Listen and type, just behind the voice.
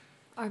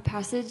Our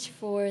passage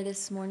for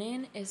this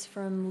morning is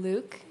from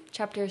Luke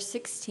chapter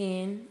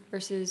 16,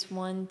 verses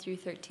 1 through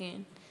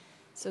 13.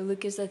 So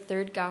Luke is the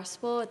third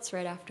gospel. It's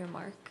right after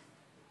Mark.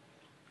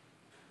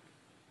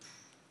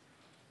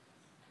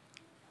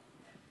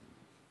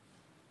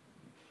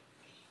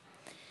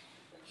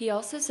 He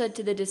also said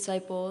to the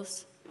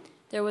disciples,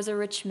 "There was a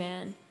rich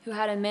man who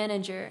had a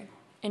manager,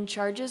 and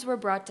charges were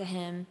brought to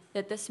him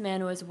that this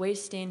man was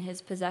wasting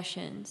his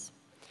possessions.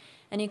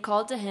 And he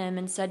called to him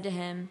and said to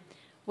him,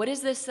 'What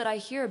is this that I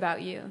hear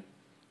about you?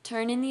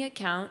 Turn in the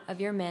account of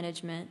your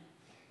management,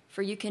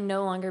 for you can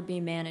no longer be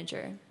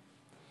manager.'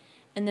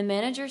 And the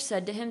manager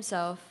said to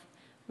himself,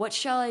 'What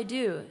shall I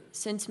do,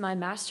 since my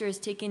master is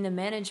taking the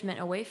management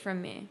away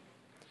from me?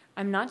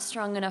 I'm not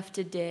strong enough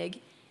to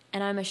dig,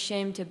 and I'm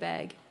ashamed to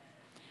beg.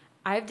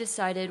 I've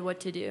decided what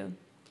to do,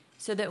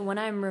 so that when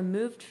I'm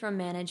removed from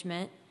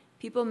management,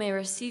 people may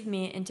receive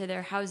me into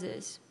their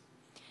houses.'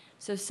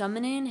 So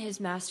summoning his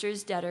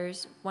master's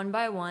debtors one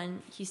by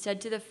one, he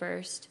said to the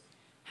first,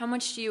 'How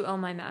much do you owe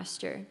my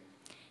master?'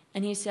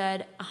 And he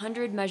said,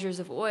 100 measures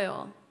of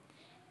oil.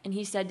 And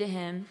he said to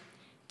him,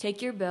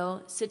 'Take your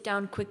bill, sit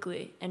down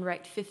quickly, and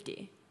write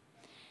 50.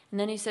 And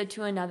then he said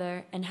to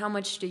another, 'And how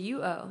much do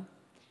you owe?'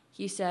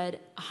 He said,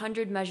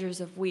 100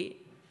 measures of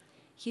wheat.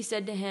 He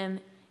said to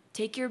him,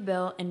 'Take your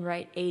bill and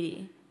write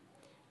 80.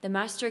 The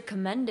master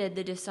commended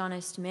the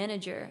dishonest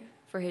manager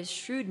for his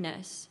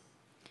shrewdness.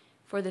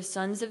 For the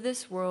sons of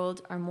this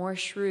world are more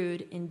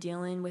shrewd in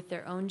dealing with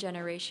their own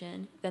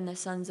generation than the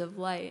sons of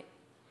light.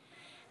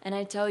 And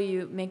I tell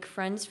you, make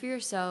friends for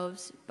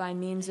yourselves by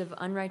means of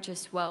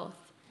unrighteous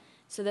wealth,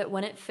 so that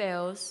when it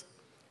fails,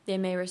 they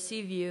may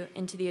receive you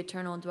into the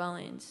eternal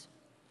dwellings.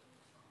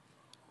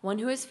 One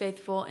who is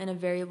faithful in a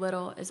very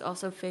little is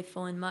also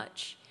faithful in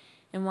much,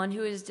 and one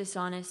who is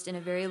dishonest in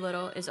a very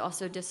little is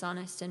also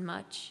dishonest in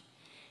much.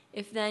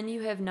 If then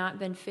you have not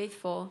been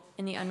faithful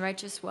in the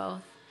unrighteous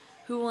wealth,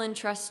 who will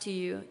entrust to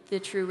you the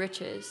true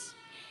riches?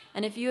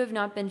 And if you have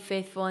not been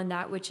faithful in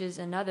that which is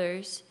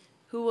another's,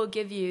 who will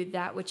give you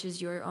that which is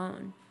your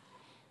own?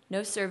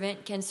 No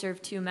servant can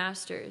serve two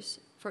masters,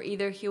 for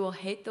either he will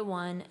hate the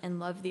one and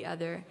love the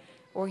other,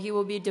 or he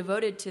will be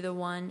devoted to the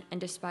one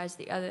and despise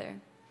the other.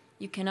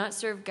 You cannot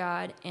serve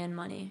God and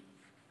money."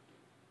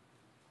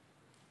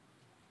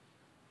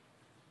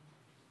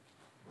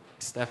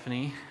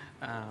 Stephanie.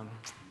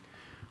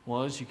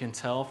 Well, as you can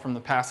tell from the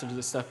passage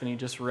that Stephanie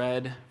just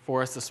read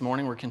for us this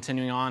morning, we're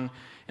continuing on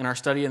in our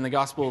study in the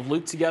Gospel of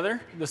Luke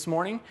together this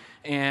morning,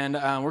 and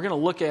we're going to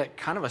look at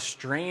kind of a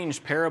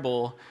strange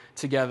parable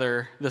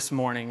together this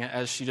morning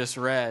as she just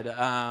read.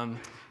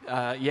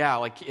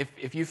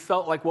 If you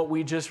felt like what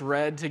we just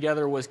read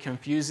together was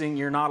confusing,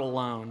 you're not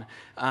alone.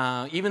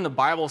 Even the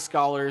Bible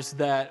scholars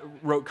that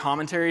wrote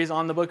commentaries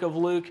on the book of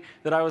Luke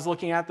that I was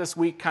looking at this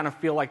week kind of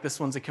feel like this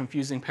one's a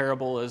confusing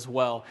parable as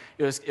well.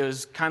 It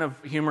was kind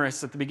of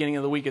humorous at the beginning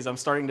of the week as I'm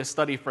starting to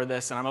study for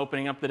this, and I'm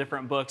opening up the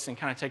different books and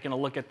kind of taking a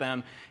look at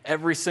them.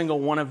 Every single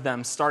one of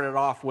them started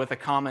off with a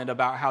comment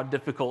about how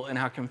difficult and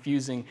how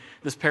confusing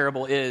this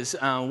parable is.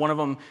 One of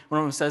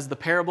them says, "The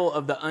parable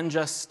of the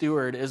unjust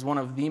steward is one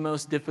of the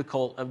most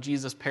difficult of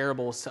Jesus'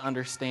 parables to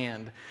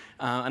understand."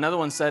 Another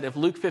one said, "If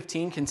Luke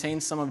 15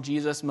 contains some of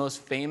Jesus' most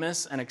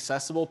famous and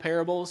accessible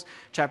parables,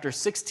 chapter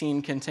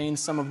 16 contains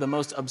some of the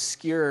most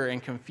obscure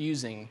and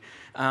confusing."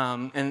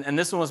 And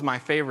this one was my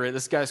favorite.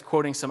 This guy's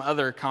quoting some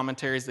other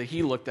commentaries that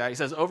he looked at. He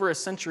says, "Over a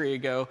century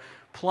ago,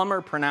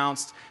 Plummer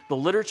pronounced, 'The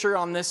literature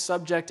on this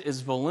subject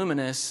is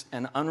voluminous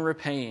and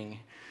unrepaying.'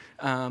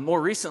 More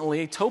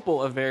recently,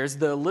 Topol avers,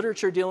 'The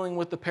literature dealing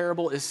with the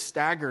parable is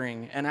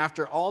staggering, and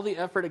after all the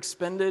effort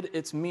expended,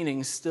 its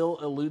meaning still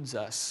eludes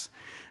us.'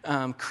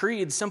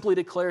 Creed simply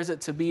declares it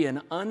to be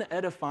an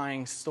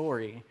unedifying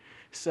story."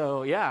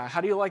 So, yeah, how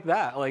do you like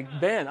that?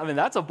 Like, Ben, I mean,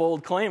 that's a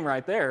bold claim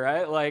right there,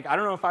 right? Like, I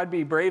don't know if I'd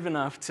be brave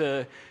enough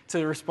to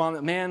respond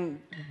that,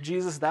 "Man,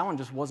 Jesus, that one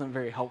just wasn't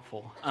very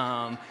helpful."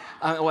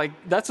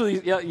 That's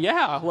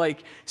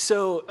what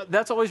so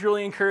that's always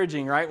really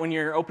encouraging, right? When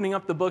you're opening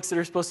up the books that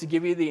are supposed to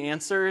give you the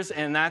answers,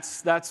 and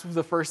that's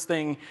the first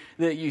thing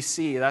that you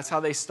see. That's how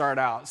they start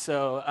out.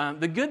 So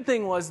the good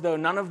thing was, though,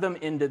 none of them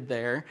ended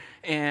there,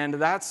 and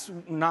that's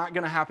not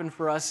going to happen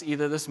for us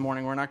either this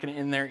morning. We're not going to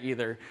end there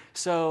either.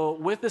 So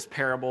with this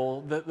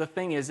parable, the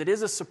thing is, it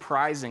is a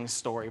surprising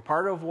story.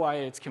 Part of why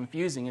it's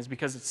confusing is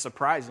because it's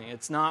surprising.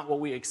 It's not what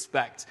we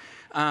expect.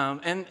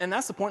 And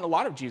that's the point in a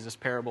lot of Jesus'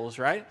 parables,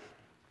 right?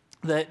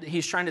 That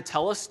he's trying to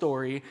tell a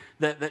story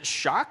that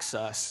shocks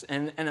us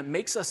and it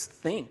makes us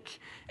think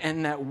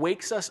and that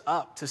wakes us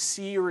up to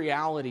see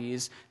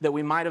realities that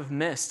we might have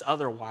missed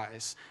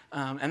otherwise.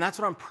 And that's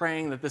what I'm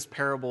praying that this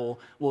parable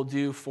will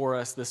do for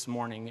us this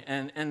morning.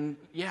 And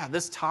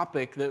this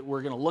topic that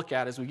we're going to look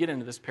at as we get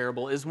into this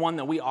parable is one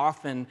that we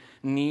often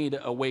need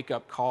a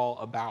wake-up call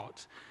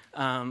about.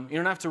 You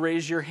don't have to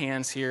raise your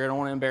hands here. I don't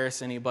want to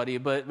embarrass anybody,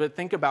 but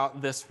think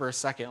about this for a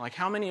second. Like,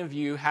 how many of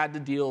you had to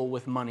deal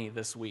with money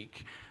this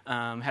week?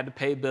 had to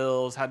pay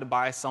bills, had to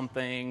buy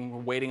something,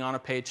 were waiting on a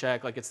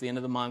paycheck like it's the end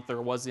of the month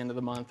or was the end of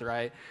the month,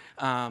 right?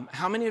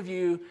 How many of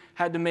you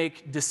had to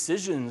make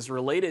decisions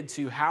related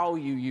to how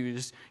you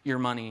used your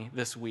money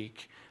this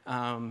week?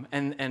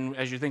 And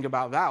as you think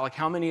about that, like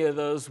how many of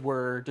those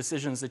were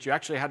decisions that you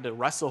actually had to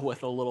wrestle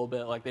with a little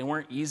bit? Like they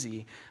weren't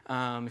easy.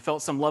 You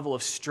felt some level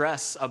of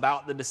stress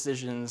about the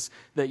decisions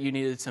that you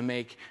needed to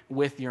make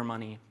with your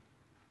money.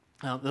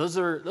 Those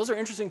are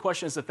interesting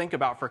questions to think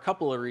about for a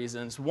couple of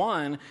reasons.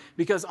 One,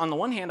 because on the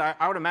one hand,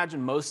 I would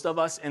imagine most of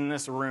us in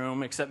this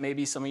room, except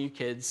maybe some of you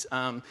kids,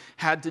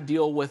 had to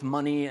deal with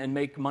money and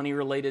make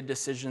money-related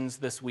decisions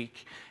this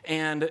week.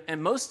 And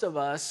most of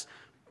us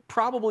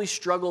probably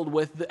struggled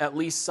with at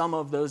least some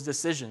of those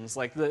decisions.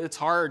 Like it's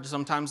hard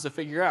sometimes to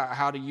figure out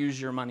how to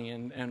use your money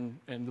and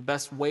the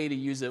best way to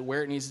use it,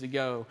 where it needs to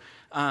go.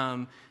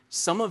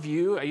 Some of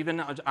you,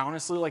 even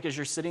honestly, like as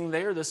you're sitting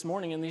there this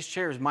morning in these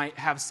chairs, might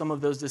have some of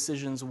those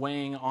decisions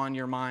weighing on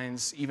your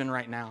minds even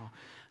right now.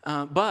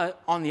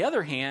 But on the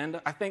other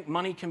hand, I think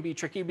money can be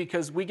tricky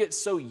because we get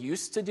so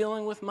used to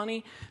dealing with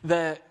money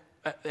that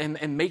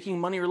and making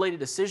money-related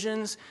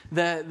decisions,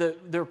 that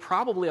there are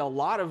probably a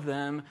lot of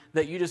them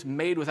that you just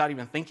made without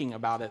even thinking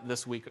about it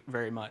this week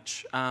very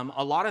much.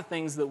 A lot of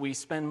things that we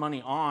spend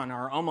money on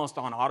are almost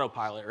on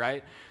autopilot,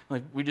 right?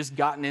 Like we just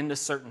gotten into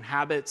certain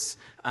habits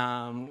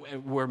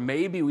where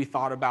maybe we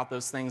thought about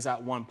those things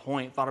at one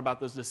point, thought about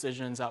those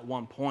decisions at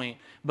one point,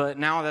 but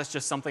now that's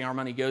just something our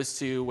money goes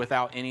to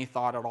without any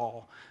thought at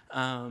all.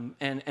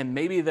 And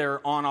maybe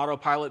they're on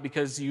autopilot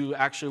because you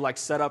actually like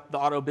set up the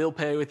auto bill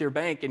pay with your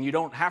bank and you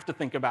don't have to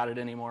think about it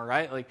anymore,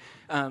 right? Like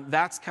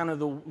that's kind of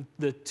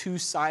the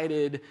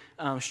two-sided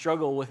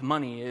struggle with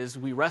money is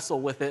we wrestle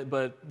with it,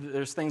 but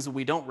there's things that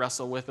we don't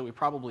wrestle with that we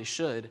probably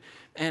should.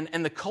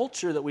 And the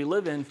culture that we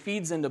live in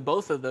feeds into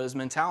both of those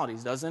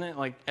mentalities, doesn't it?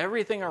 Like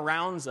everything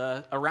around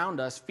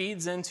us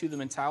feeds into the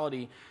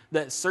mentality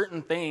that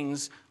certain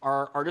things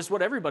are just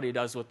what everybody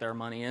does with their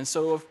money. And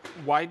so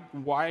why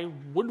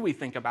would we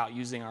think about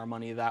using our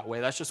money that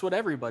way? That's just what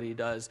everybody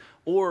does.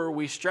 Or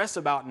we stress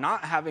about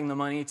not having the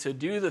money to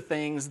do the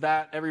things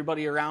that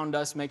everybody around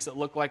us makes it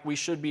look like we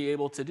should be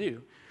able to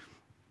do.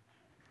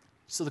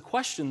 So the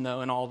question,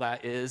 though, in all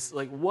that is,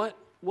 like, what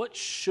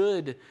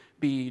should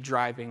be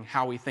driving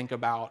how we think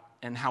about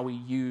and how we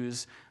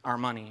use our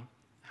money?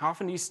 How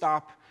often do you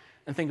stop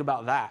and think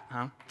about that,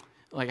 huh?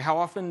 Like, how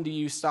often do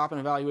you stop and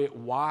evaluate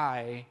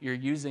why you're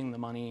using the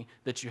money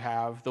that you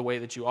have the way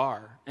that you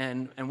are?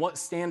 And what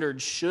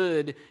standards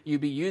should you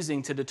be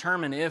using to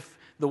determine if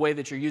the way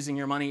that you're using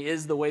your money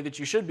is the way that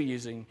you should be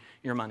using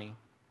your money?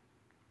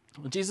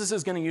 Well, Jesus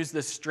is going to use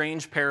this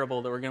strange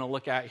parable that we're going to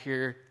look at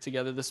here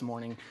together this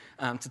morning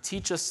to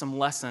teach us some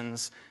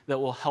lessons that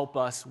will help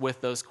us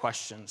with those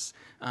questions.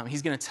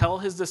 He's going to tell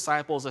his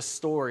disciples a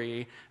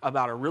story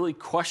about a really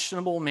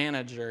questionable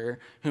manager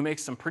who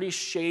makes some pretty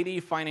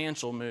shady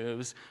financial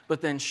moves,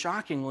 but then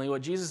shockingly,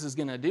 what Jesus is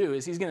going to do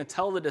is he's going to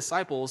tell the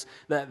disciples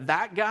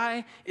that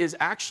guy is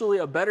actually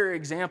a better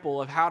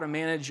example of how to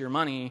manage your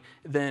money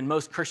than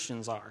most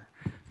Christians are.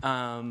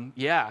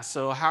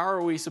 So what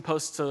are we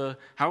supposed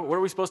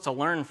to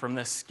learn from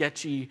this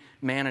sketchy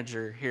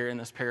manager here in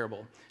this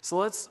parable? So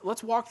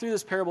let's walk through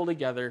this parable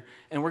together,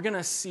 and we're going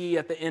to see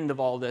at the end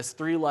of all this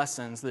 3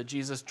 lessons that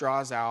Jesus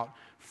draws out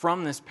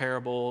from this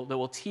parable that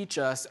will teach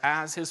us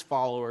as his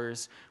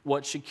followers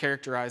what should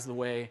characterize the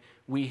way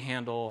we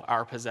handle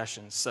our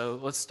possessions. So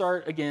let's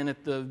start again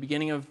at the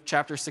beginning of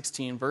chapter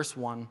 16, verse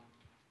 1.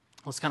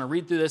 Let's kind of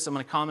read through this. I'm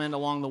going to comment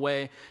along the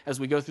way as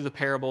we go through the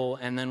parable,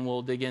 and then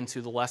we'll dig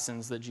into the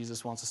lessons that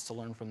Jesus wants us to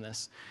learn from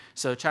this.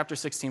 So chapter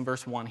 16,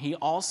 verse 1, he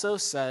also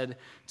said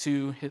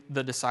to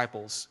the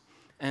disciples.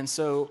 And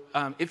so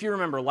if you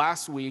remember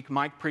last week,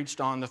 Mike preached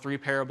on the 3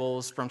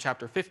 parables from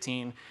chapter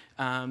 15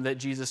 that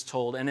Jesus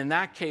told. And in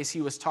that case,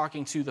 he was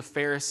talking to the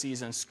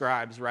Pharisees and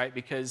scribes, right?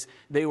 Because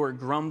they were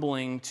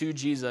grumbling to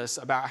Jesus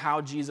about how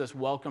Jesus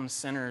welcomed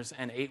sinners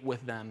and ate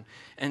with them.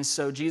 And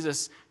so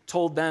Jesus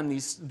told them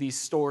these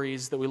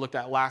stories that we looked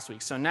at last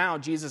week. So now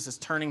Jesus is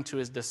turning to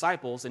his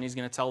disciples, and he's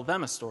going to tell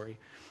them a story.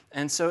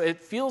 And so it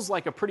feels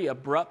like a pretty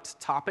abrupt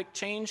topic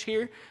change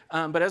here.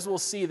 But as we'll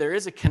see, there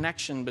is a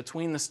connection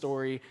between the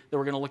story that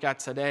we're going to look at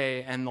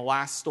today and the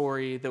last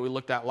story that we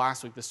looked at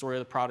last week, the story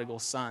of the prodigal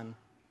son.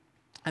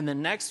 And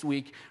then next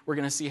week, we're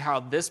going to see how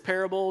this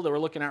parable that we're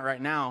looking at right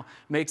now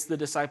makes the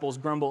disciples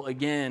grumble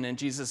again, and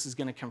Jesus is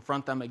going to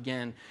confront them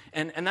again.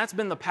 And that's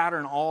been the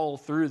pattern all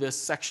through this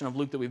section of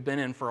Luke that we've been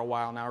in for a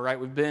while now, right?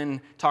 We've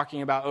been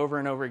talking about over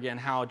and over again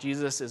how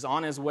Jesus is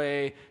on his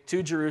way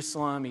to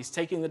Jerusalem. He's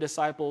taking the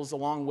disciples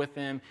along with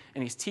him,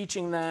 and he's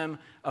teaching them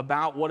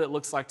about what it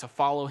looks like to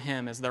follow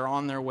him as they're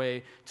on their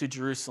way to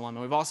Jerusalem.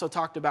 And we've also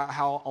talked about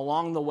how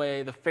along the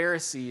way, the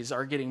Pharisees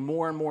are getting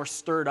more and more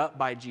stirred up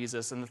by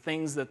Jesus and the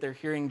things that they're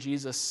hearing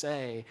Jesus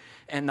say.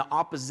 And the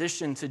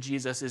opposition to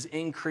Jesus is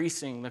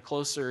increasing the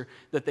closer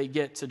that they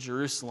get to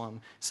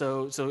Jerusalem.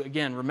 So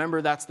again,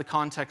 remember that's the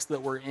context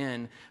that we're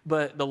in.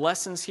 But the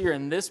lessons here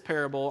in this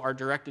parable are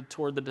directed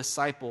toward the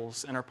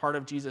disciples and are part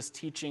of Jesus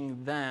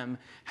teaching them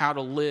how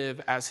to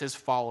live as his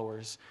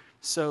followers.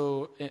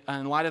 So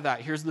in light of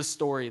that, here's the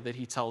story that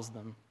he tells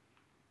them.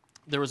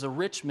 There was a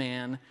rich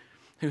man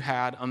who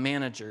had a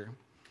manager.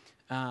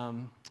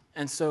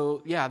 And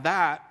so,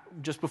 that,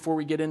 just before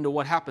we get into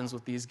what happens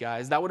with these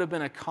guys, that would have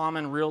been a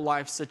common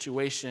real-life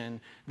situation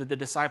that the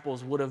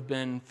disciples would have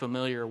been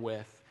familiar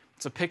with.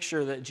 It's a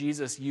picture that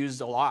Jesus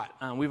used a lot.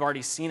 We've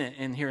already seen it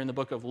in here in the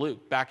book of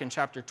Luke. Back in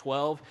chapter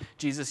 12,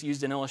 Jesus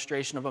used an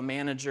illustration of a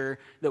manager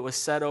that was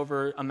set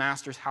over a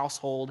master's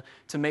household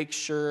to make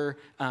sure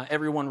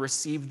everyone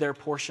received their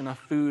portion of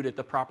food at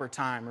the proper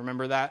time.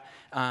 Remember that?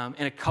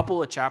 In a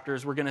couple of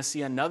chapters, we're going to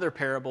see another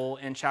parable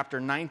in chapter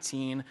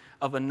 19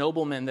 of a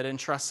nobleman that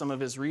entrusts some of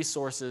his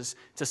resources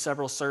to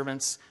several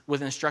servants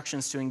with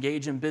instructions to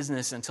engage in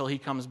business until he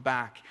comes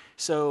back.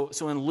 So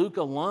in Luke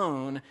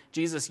alone,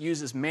 Jesus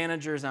uses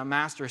managers and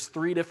masters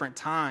 3 different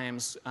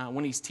times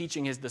when he's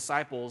teaching his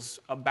disciples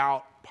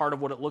about part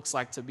of what it looks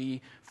like to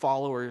be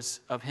followers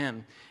of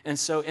him. And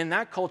so in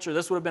that culture,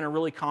 this would have been a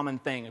really common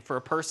thing for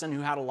a person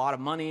who had a lot of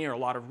money or a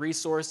lot of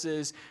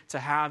resources to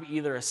have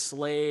either a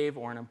slave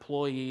or an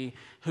employee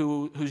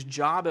whose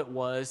job it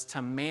was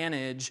to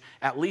manage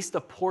at least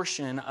a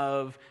portion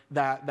of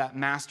that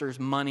master's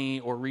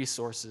money or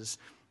resources.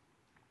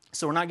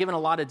 So we're not given a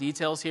lot of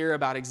details here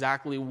about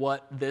exactly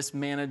what this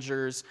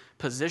manager's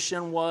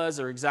position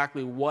was or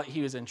exactly what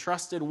he was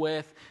entrusted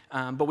with,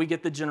 but we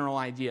get the general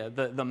idea.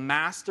 The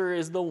master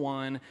is the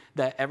one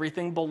that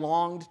everything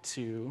belonged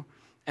to,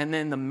 and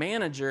then the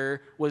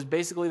manager was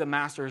basically the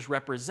master's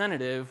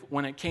representative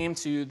when it came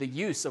to the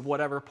use of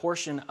whatever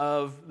portion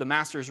of the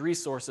master's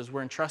resources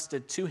were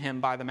entrusted to him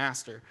by the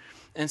master.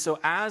 And so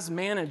as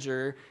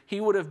manager,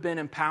 he would have been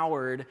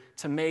empowered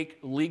to make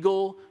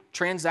legal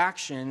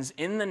transactions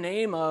in the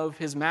name of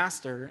his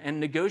master and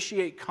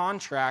negotiate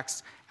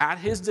contracts at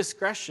his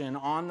discretion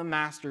on the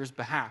master's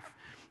behalf.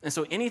 And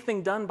so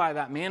anything done by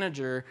that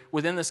manager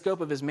within the scope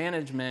of his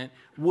management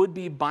would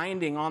be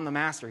binding on the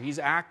master. He's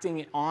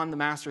acting on the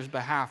master's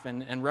behalf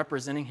and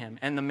representing him.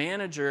 And the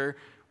manager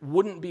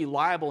wouldn't be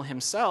liable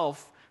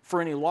himself for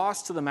any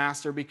loss to the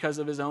master because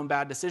of his own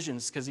bad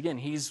decisions. Because again,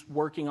 he's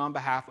working on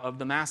behalf of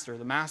the master.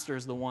 The master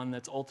is the one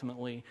that's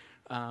ultimately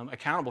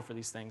accountable for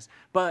these things.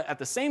 But at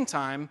the same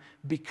time,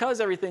 because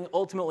everything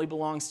ultimately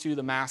belongs to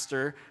the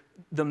master,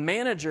 the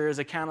manager is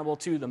accountable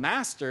to the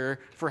master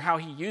for how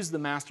he used the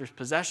master's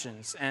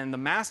possessions. And the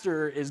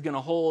master is going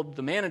to hold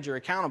the manager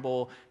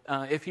accountable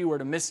if he were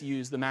to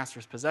misuse the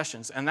master's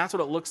possessions. And that's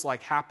what it looks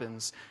like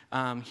happens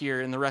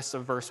here in the rest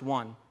of verse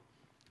 1.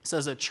 It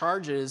says that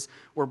charges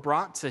were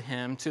brought to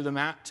him, to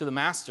the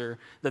master,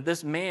 that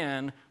this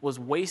man was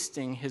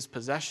wasting his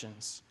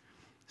possessions.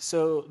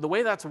 So the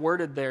way that's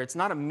worded there, it's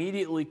not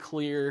immediately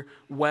clear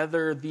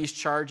whether these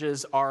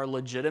charges are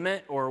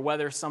legitimate or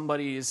whether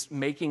somebody's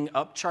making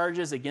up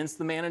charges against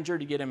the manager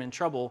to get him in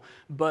trouble.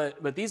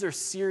 But these are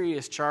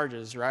serious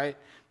charges, right?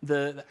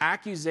 The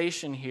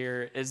accusation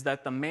here is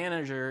that the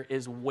manager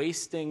is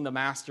wasting the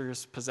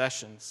master's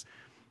possessions.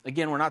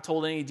 Again, we're not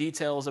told any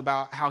details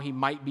about how he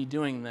might be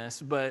doing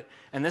this,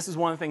 and this is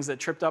one of the things that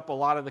tripped up a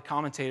lot of the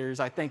commentators,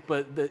 I think,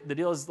 but the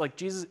deal is, like,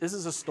 Jesus, this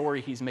is a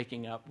story he's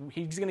making up.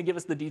 He's going to give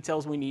us the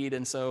details we need,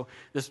 and so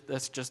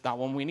that's just not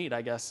one we need,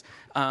 I guess.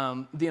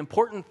 The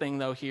important thing,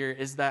 though, here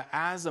is that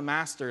as a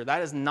master,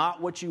 that is not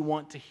what you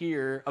want to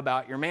hear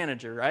about your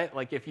manager, right?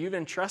 Like, if you've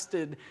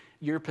entrusted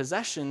your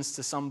possessions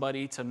to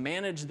somebody to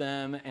manage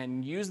them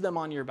and use them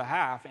on your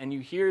behalf, and you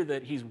hear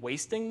that he's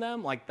wasting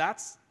them, like,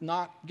 that's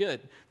not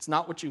good. It's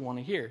not what you want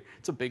to hear.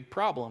 It's a big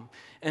problem.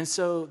 And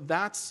so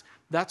that's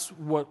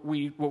what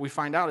we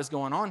find out is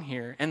going on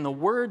here. And the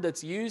word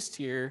that's used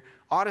here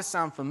ought to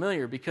sound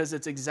familiar because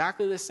it's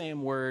exactly the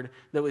same word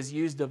that was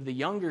used of the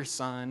younger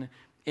son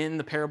in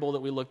the parable that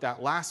we looked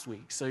at last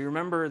week. So you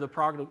remember the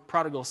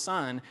prodigal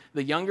son,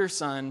 the younger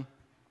son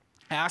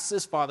asks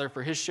his father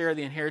for his share of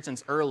the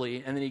inheritance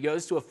early, and then he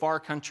goes to a far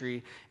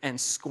country and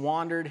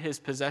squandered his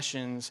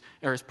possessions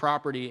or his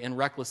property in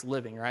reckless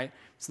living, right?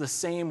 It's the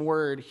same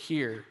word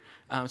here.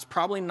 It's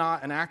probably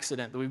not an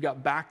accident that we've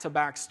got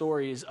back-to-back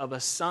stories of a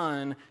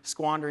son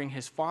squandering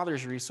his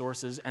father's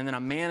resources and then a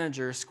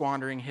manager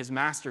squandering his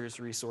master's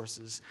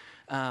resources.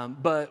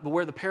 But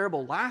where the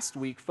parable last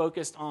week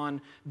focused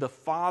on the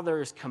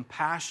father's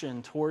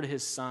compassion toward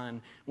his son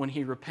when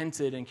he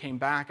repented and came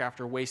back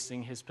after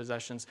wasting his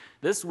possessions,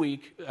 this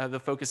week the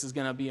focus is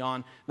going to be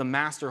on the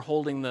master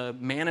holding the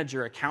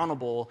manager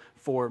accountable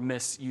for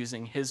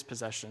misusing his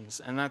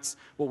possessions. And that's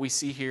what we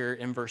see here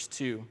in verse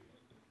 2.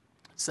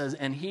 It says,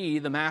 and he,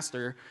 the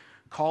master,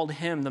 called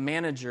him, the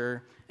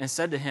manager, and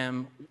said to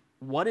him,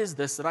 what is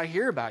this that I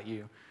hear about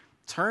you?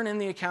 Turn in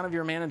the account of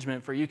your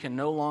management, for you can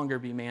no longer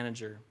be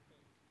manager.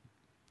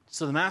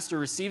 So the master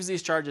receives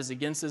these charges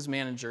against his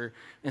manager,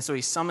 and so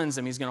he summons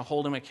him. He's going to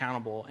hold him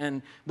accountable.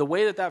 And the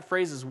way that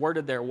phrase is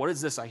worded there, what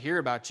is this I hear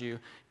about you,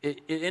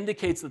 it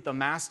indicates that the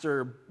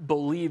master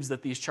believes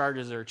that these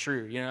charges are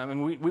true. You know, I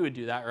mean, we would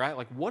do that, right?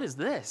 Like, what is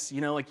this?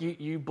 You know, like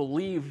you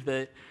believe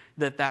that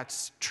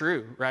that's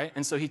true, right?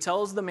 And so he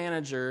tells the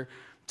manager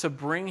to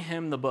bring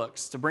him the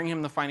books, to bring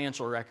him the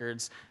financial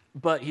records,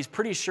 but he's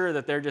pretty sure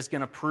that they're just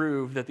going to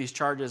prove that these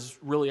charges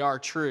really are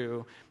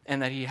true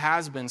and that he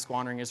has been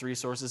squandering his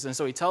resources. And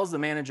so he tells the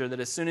manager that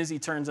as soon as he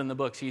turns in the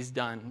books, he's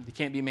done. He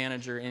can't be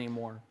manager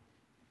anymore.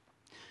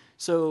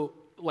 So,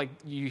 like,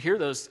 you hear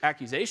those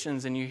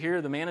accusations and you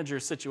hear the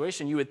manager's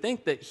situation, you would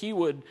think that he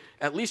would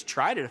at least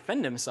try to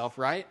defend himself,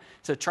 right?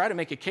 To try to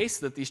make a case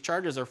that these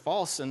charges are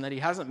false and that he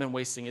hasn't been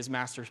wasting his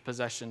master's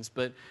possessions.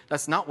 But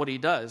that's not what he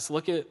does.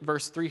 Look at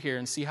verse 3 here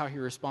and see how he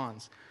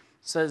responds.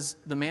 It says,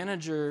 the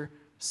manager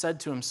said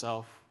to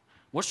himself,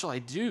 what shall I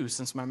do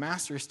since my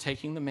master is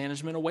taking the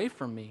management away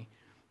from me?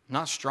 I'm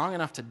not strong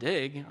enough to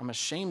dig. I'm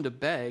ashamed to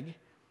beg.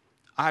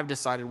 I've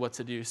decided what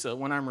to do. So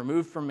when I'm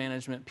removed from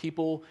management,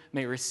 people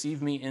may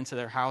receive me into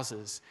their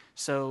houses.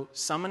 So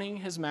summoning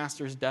his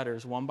master's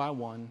debtors one by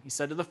one, he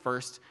said to the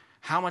first,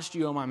 how much do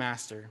you owe my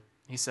master?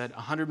 He said,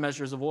 100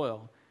 measures of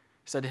oil.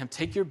 He said to him,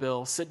 take your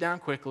bill, sit down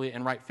quickly,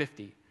 and write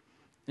 50. And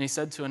he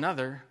said to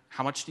another,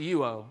 how much do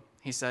you owe?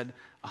 He said,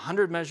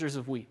 100 measures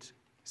of wheat.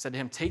 He said to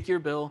him, take your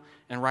bill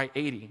and write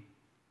 80.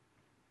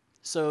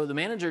 So the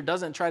manager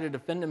doesn't try to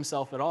defend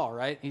himself at all,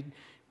 right?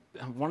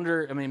 I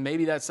wonder,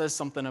 maybe that says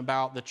something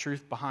about the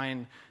truth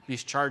behind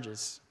these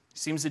charges. He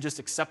seems to just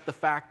accept the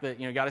fact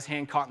that, got his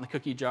hand caught in the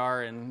cookie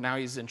jar and now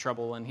he's in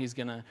trouble and he's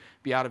going to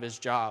be out of his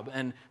job.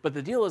 But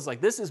the deal is,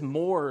 like, this is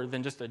more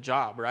than just a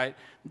job, right?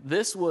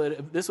 This would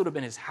have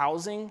been his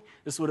housing.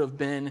 This would have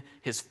been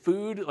his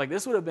food. Like,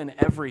 this would have been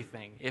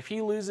everything. If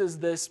he loses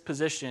this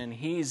position,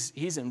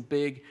 he's in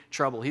big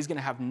trouble. He's going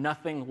to have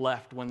nothing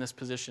left when this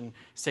position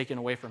is taken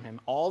away from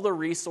him. All the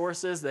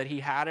resources that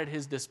he had at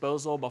his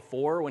disposal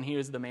before when he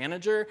was the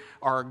manager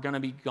are going to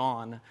be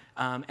gone.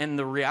 And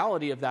the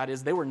reality of that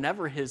is they were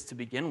never his to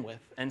begin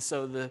with. And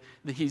so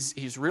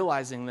he's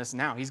realizing this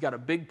now. He's got a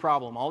big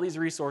problem. All these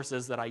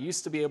resources that I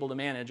used to be able to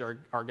manage are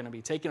going to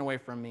be taken away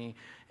from me,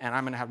 and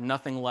I'm going to have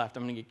nothing left.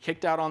 I'm going to get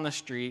kicked out on the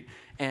street.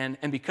 And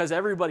because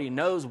everybody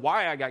knows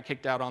why I got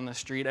kicked out on the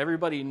street,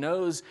 everybody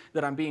knows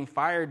that I'm being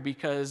fired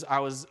because I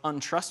was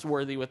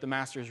untrustworthy with the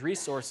master's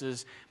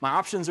resources, my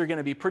options are going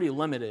to be pretty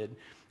limited.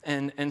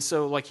 And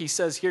so, like he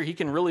says here, he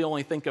can really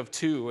only think of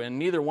two, and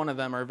neither one of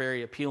them are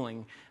very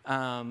appealing.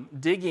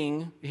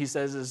 Digging, he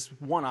says, is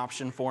one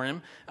option for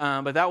him,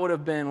 but that would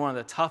have been one of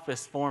the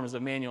toughest forms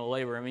of manual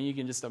labor. You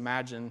can just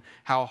imagine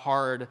how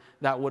hard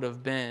that would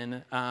have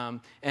been.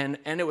 And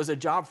it was a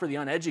job for the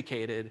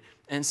uneducated.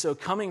 And so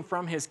coming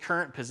from his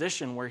current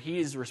position where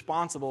he's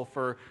responsible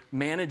for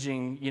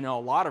managing, a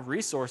lot of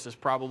resources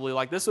probably,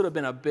 like, this would have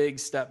been a big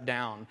step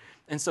down.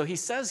 And so he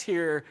says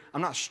here,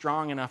 I'm not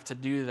strong enough to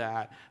do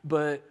that.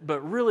 But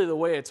really the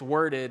way it's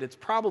worded, it's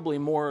probably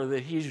more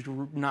that he's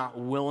not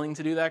willing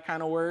to do that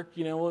kind of work.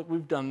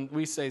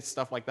 We say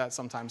stuff like that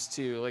sometimes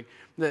too. Like,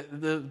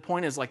 the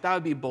point is, like, that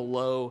would be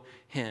below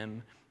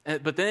him.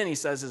 But then he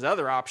says his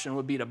other option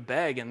would be to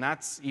beg, and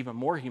that's even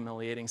more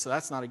humiliating. So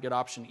that's not a good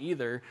option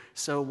either.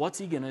 So what's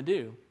he going to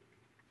do?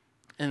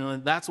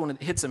 And that's when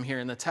it hits him here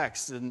in the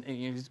text. And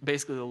he's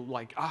basically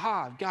like,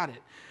 aha, I've got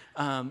it.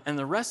 And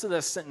the rest of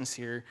this sentence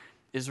here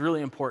is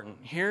really important.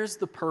 Here's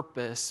the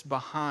purpose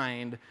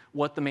behind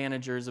what the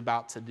manager is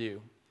about to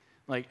do.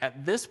 Like,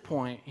 at this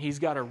point, he's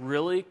got a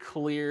really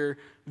clear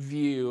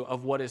view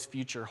of what his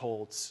future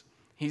holds.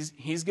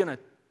 He's going to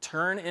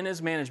turn in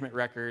his management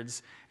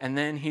records, and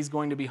then he's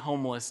going to be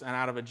homeless and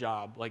out of a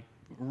job. Like,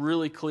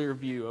 really clear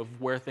view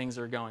of where things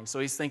are going. So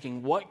he's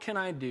thinking, what can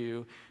I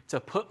do to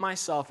put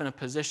myself in a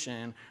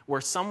position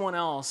where someone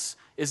else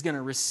is going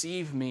to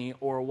receive me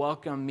or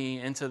welcome me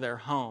into their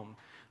home?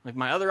 Like,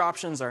 my other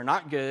options are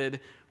not good.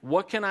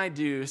 What can I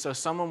do so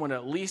someone would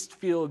at least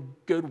feel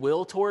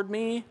goodwill toward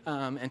me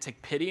and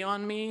take pity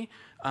on me,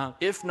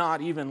 if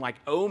not even, like,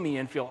 owe me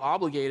and feel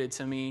obligated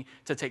to me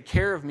to take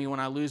care of me when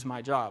I lose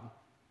my job?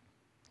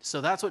 So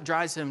that's what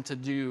drives him to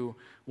do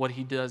what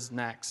he does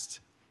next.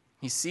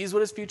 He sees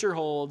what his future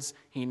holds.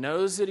 He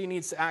knows that he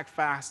needs to act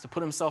fast to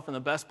put himself in the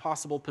best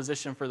possible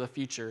position for the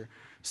future.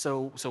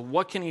 So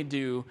what can he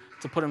do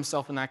to put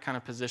himself in that kind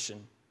of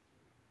position?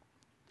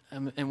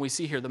 And we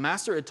see here, the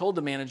master had told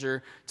the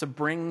manager to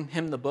bring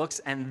him the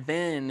books, and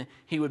then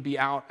he would be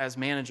out as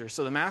manager.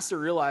 So the master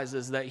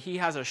realizes that he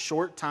has a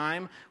short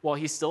time while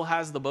he still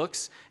has the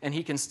books, and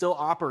he can still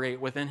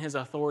operate within his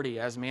authority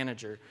as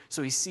manager.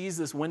 So he sees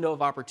this window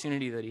of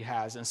opportunity that he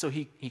has, and so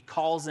he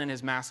calls in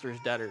his master's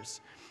debtors.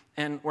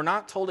 And we're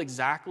not told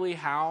exactly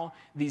how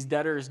these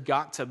debtors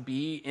got to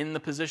be in the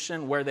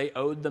position where they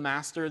owed the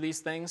master these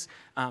things.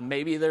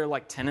 Maybe they're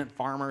like tenant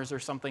farmers or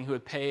something who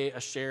would pay a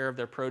share of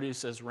their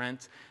produce as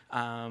rent.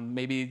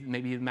 Maybe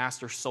the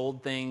master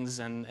sold things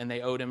and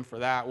they owed him for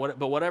that.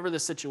 But whatever the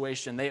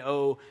situation, they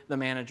owe the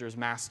manager's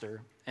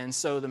master. And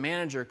so the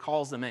manager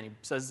calls them in. He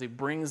says he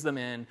brings them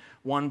in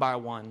one by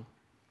one.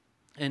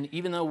 And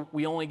even though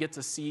we only get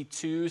to see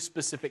two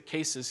specific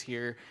cases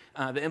here,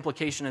 the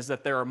implication is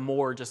that there are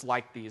more just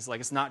like these. Like,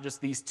 it's not just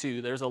these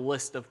two. There's a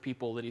list of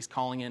people that he's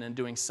calling in and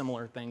doing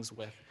similar things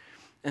with.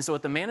 And so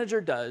what the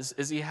manager does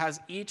is he has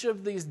each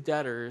of these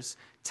debtors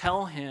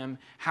tell him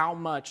how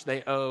much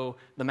they owe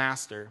the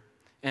master.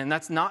 And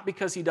that's not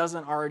because he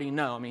doesn't already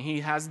know. I mean,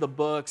 he has the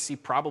books, he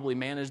probably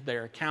managed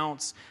their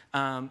accounts,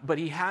 but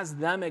he has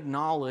them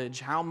acknowledge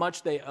how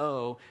much they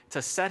owe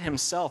to set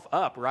himself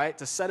up, right?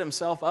 To set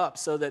himself up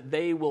so that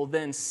they will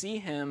then see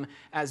him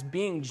as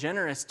being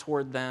generous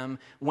toward them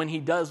when he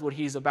does what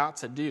he's about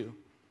to do.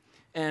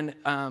 And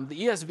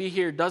the ESV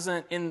here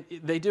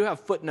they do have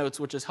footnotes,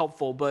 which is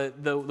helpful,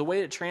 but the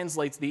way it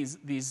translates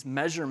these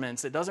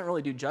measurements, it doesn't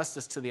really do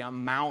justice to the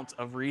amount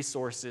of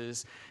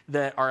resources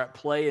that are at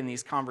play in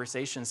these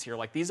conversations here.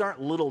 Like, these aren't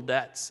little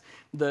debts.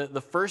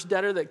 The first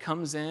debtor that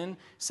comes in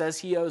says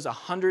he owes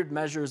 100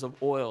 measures of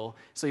oil.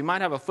 So you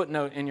might have a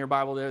footnote in your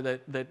Bible there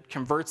that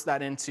converts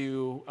that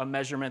into a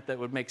measurement that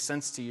would make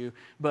sense to you.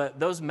 But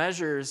those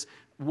measures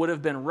would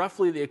have been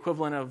roughly the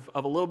equivalent of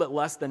a little bit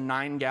less than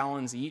 9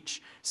 gallons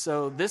each.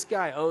 So this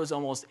guy owes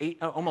almost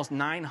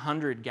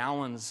 900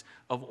 gallons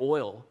of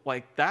oil.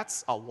 Like,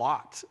 that's a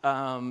lot.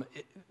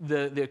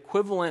 The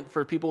equivalent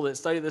for people that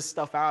study this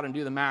stuff out and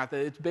do the math,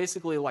 it's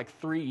basically like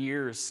 3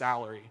 years'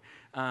 salary.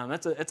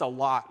 It's a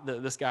lot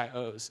that this guy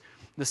owes.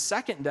 The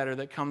second debtor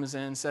that comes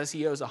in says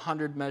he owes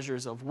 100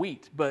 measures of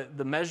wheat, but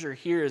the measure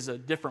here is a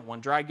different one.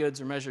 Dry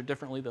goods are measured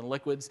differently than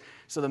liquids.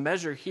 So the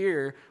measure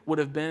here would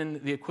have been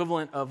the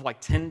equivalent of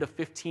like 10 to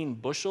 15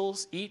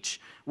 bushels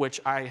each, which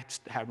I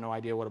have no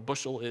idea what a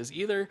bushel is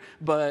either.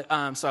 But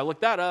so I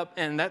looked that up,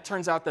 and that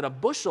turns out that a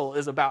bushel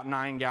is about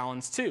 9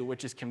 gallons too,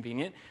 which is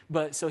convenient.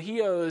 But so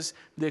he owes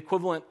the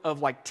equivalent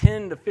of like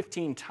 10 to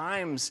 15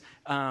 times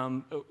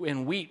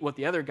in wheat what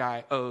the other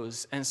guy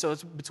owes. And so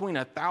it's between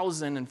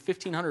 1,000 and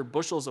 1,500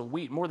 bushels of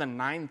wheat, more than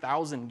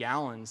 9,000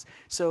 gallons.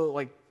 So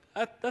like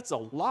that's a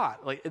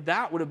lot. Like,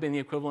 that would have been the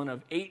equivalent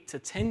of 8 to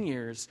 10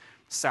 years'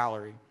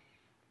 salary.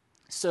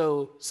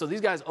 So these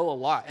guys owe a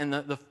lot. And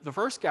the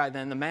first guy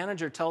then, the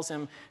manager tells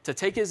him to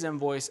take his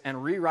invoice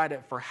and rewrite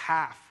it for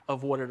half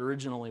of what it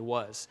originally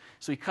was.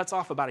 So he cuts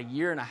off about 1.5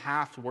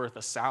 years worth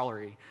of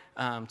salary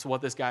to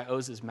what this guy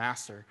owes his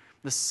master.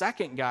 The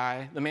second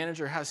guy, the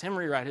manager has him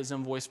rewrite his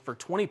invoice for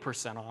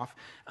 20% off.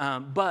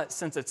 But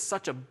since it's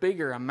such a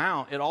bigger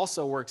amount, it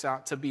also works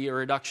out to be a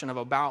reduction of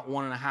about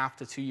 1.5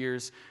 to 2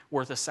 years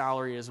worth of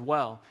salary as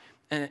well.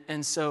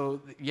 And so,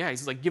 yeah,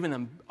 he's like giving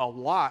them a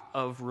lot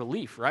of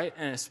relief, right?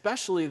 And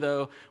especially,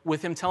 though,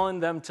 with him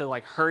telling them to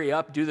like hurry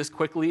up, do this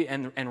quickly,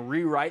 and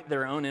rewrite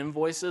their own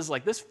invoices,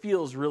 like, this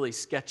feels really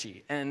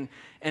sketchy. And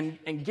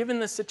given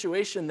the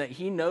situation that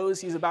he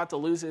knows he's about to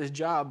lose his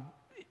job,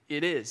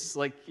 it is.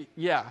 Like,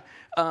 yeah.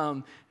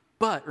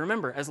 But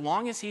remember, as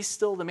long as he's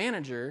still the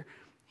manager,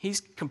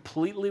 he's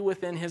completely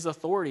within his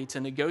authority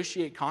to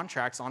negotiate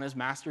contracts on his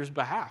master's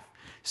behalf.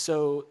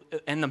 So,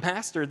 and the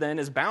master then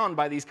is bound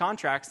by these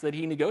contracts that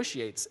he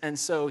negotiates. And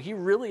so he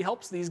really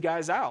helps these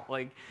guys out.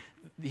 Like,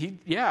 you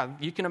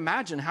can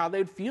imagine how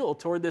they'd feel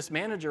toward this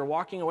manager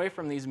walking away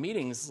from these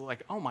meetings.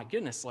 Like, oh my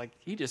goodness, like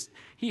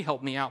he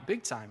helped me out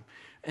big time.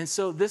 And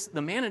so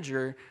the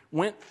manager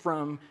went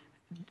from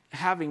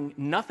having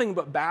nothing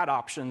but bad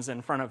options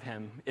in front of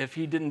him if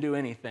he didn't do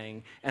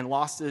anything and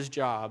lost his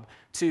job,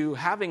 to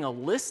having a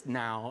list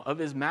now of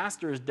his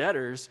master's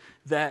debtors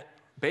that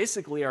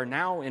basically are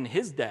now in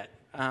his debt.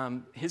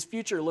 His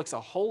future looks a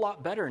whole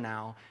lot better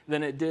now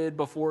than it did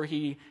before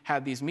he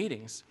had these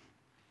meetings.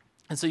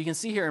 And so you can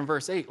see here in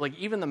verse 8, like,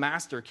 even the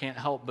master can't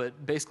help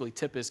but basically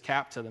tip his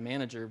cap to the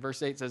manager.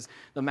 Verse 8 says,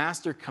 the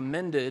master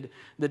commended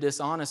the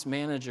dishonest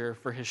manager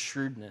for his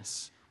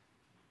shrewdness.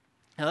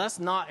 Now, that's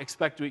not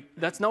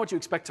what you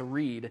expect to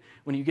read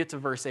when you get to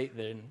verse 8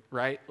 then,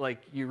 right?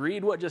 Like, you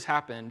read what just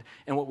happened,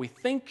 and what we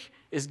think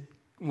is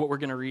what we're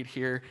going to read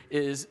here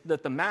is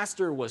that the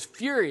master was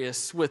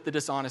furious with the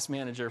dishonest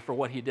manager for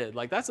what he did.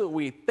 Like, that's what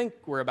we think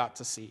we're about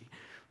to see.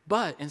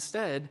 But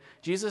instead,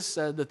 Jesus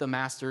said that the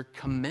master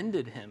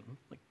commended him.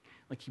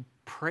 Like he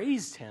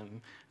praised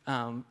him.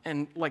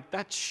 And like,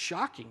 that's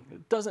shocking.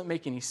 It doesn't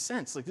make any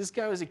sense. Like, this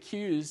guy was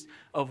accused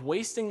of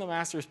wasting the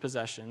master's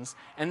possessions.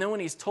 And then when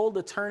he's told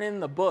to turn in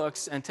the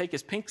books and take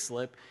his pink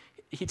slip,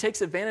 he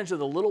takes advantage of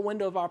the little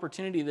window of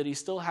opportunity that he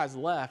still has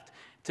left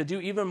to do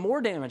even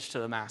more damage to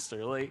the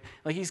master. Like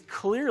he's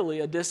clearly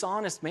a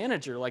dishonest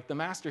manager, like the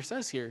master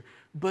says here.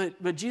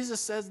 But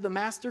Jesus says the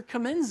master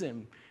commends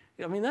him.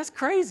 I mean, that's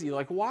crazy.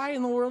 Like, why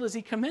in the world is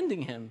he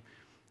commending him?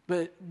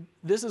 But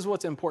this is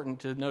what's important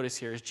to notice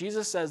here, is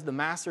Jesus says the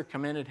master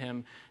commended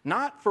him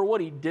not for what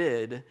he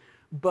did,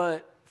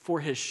 but for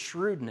his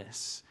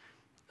shrewdness.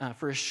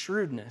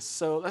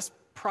 So that's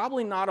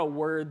probably not a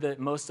word that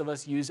most of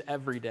us use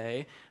every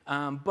day,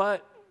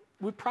 but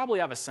we probably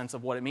have a sense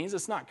of what it means.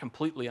 It's not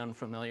completely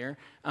unfamiliar.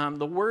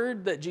 The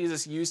word that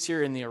Jesus used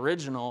here in the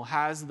original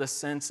has the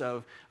sense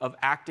of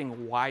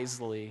acting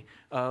wisely,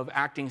 of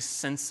acting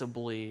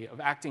sensibly, of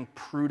acting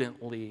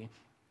prudently.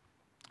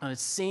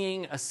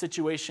 Seeing a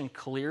situation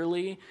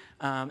clearly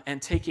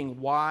and taking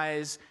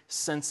wise,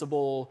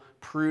 sensible,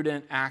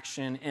 prudent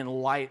action in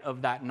light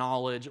of that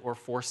knowledge or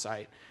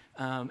foresight.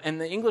 And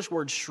the English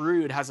word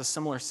shrewd has a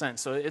similar sense.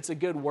 So it's a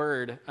good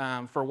word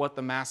for what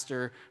the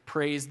master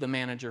praised the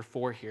manager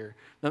for here.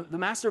 The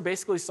master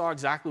basically saw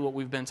exactly what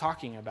we've been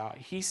talking about.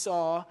 He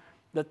saw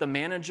that the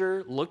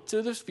manager looked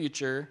to the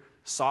future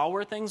saw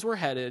where things were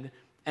headed,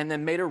 and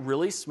then made a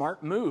really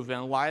smart move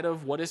in light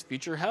of what his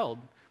future held.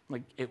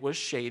 Like, it was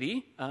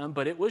shady,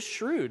 but it was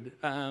shrewd.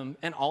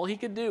 And all he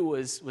could do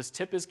was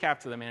tip his cap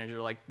to the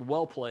manager, like,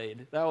 well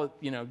played. That was,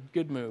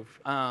 good move.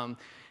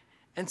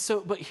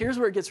 But here's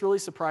where it gets really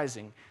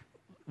surprising.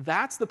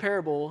 That's the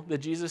parable that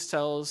Jesus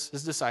tells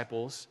his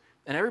disciples,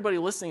 and everybody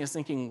listening is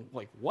thinking,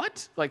 like,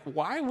 what? Like,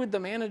 why would the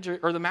manager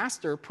or the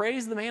master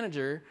praise the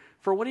manager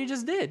for what he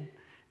just did?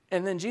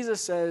 And then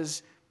Jesus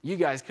says, you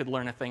guys could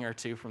learn a thing or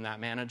two from that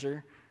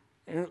manager.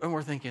 And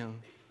we're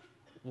thinking,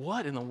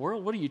 what in the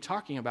world? What are you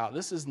talking about?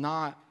 This is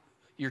not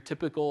your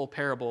typical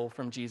parable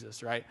from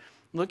Jesus, right?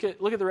 Look at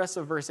the rest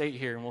of verse 8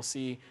 here, and we'll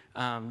see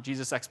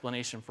Jesus'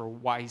 explanation for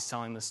why he's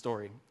telling this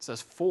story. It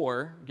says,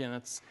 for,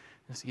 again,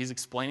 he's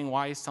explaining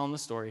why he's telling the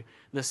story.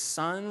 The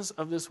sons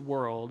of this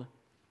world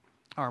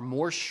are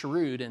more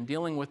shrewd in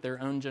dealing with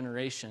their own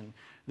generation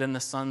than the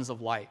sons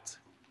of light.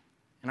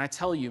 And I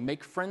tell you,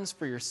 make friends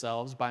for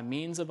yourselves by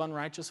means of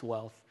unrighteous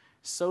wealth,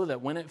 so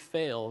that when it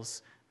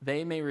fails,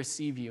 they may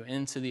receive you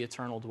into the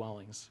eternal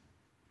dwellings.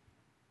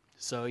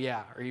 So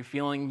yeah, are you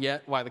feeling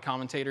yet why the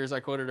commentators I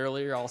quoted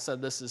earlier all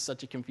said this is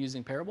such a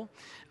confusing parable?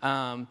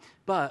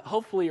 But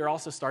hopefully you're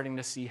also starting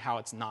to see how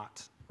it's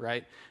not,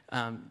 right?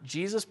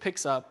 Jesus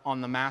picks up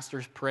on the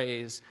master's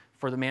praise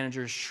for the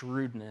manager's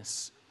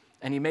shrewdness,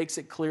 and he makes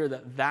it clear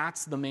that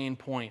that's the main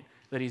point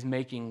that he's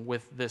making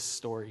with this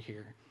story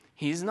here.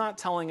 He's not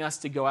telling us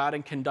to go out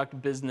and conduct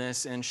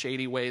business in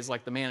shady ways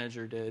like the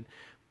manager did,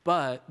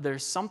 but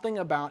there's something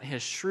about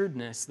his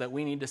shrewdness that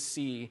we need to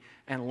see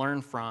and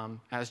learn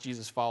from as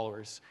Jesus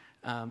followers.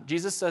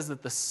 Jesus says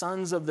that the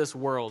sons of this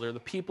world, or the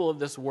people of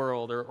this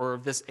world, or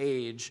of this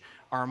age,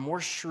 are more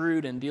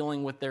shrewd in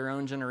dealing with their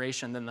own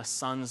generation than the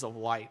sons of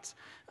light.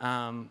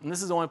 And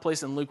this is the only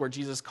place in Luke where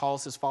Jesus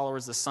calls his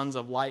followers the sons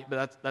of light,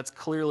 but that's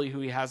clearly who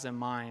he has in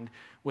mind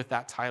with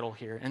that title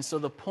here. And so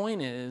the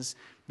point is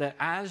that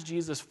as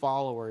Jesus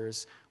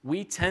followers,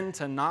 we tend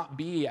to not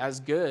be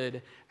as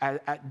good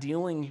at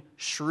dealing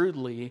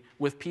shrewdly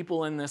with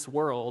people in this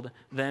world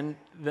than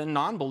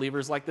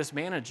non-believers like this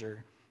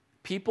manager.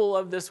 People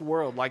of this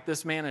world, like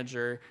this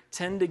manager,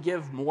 tend to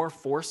give more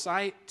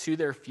foresight to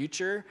their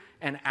future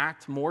and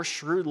act more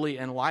shrewdly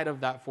in light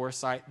of that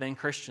foresight than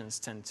Christians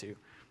tend to.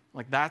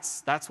 Like,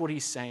 that's what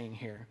he's saying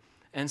here.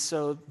 And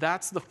so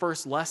that's the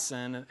first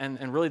lesson,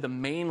 and really the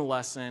main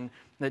lesson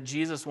that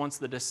Jesus wants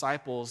the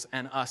disciples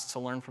and us to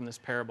learn from this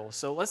parable.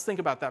 So let's think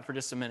about that for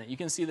just a minute. You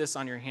can see this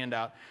on your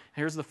handout.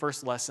 Here's the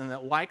first lesson,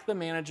 that like the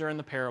manager in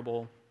the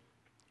parable,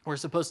 we're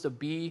supposed to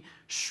be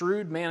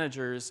shrewd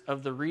managers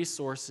of the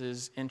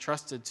resources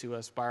entrusted to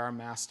us by our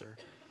master.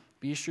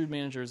 Be shrewd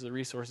managers of the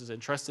resources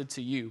entrusted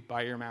to you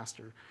by your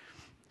master.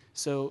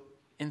 So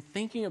in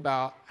thinking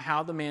about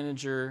how the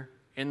manager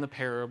in the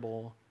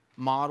parable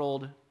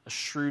modeled a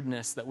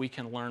shrewdness that we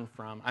can learn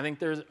from, I think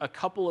there's a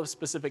couple of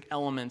specific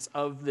elements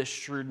of this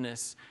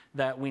shrewdness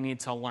that we need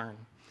to learn.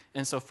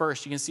 And so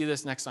first, you can see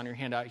this next on your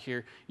handout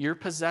here. Your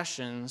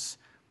possessions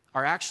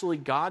are actually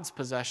God's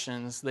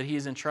possessions that he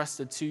has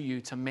entrusted to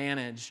you to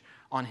manage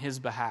on his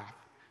behalf.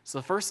 So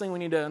the first thing we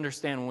need to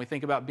understand when we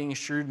think about being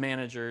shrewd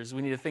managers,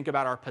 we need to think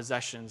about our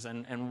possessions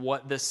and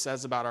what this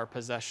says about our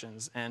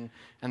possessions. And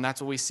that's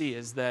what we see,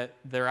 is that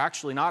they're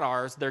actually not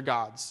ours, they're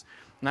God's.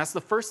 And that's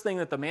the first thing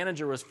that the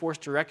manager was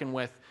forced to reckon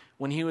with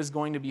when he was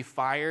going to be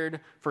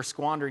fired for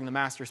squandering the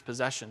master's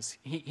possessions.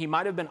 He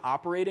might have been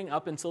operating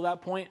up until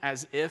that point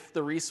as if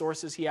the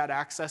resources he had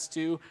access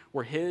to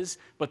were his,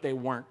 but they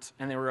weren't.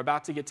 And they were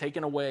about to get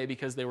taken away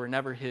because they were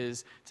never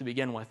his to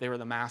begin with. They were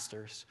the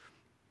master's.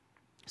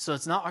 So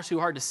it's not too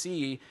hard to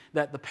see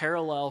that the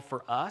parallel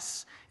for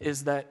us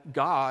is that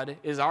God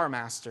is our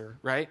master,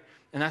 right?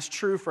 And that's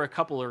true for a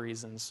couple of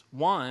reasons.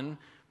 One,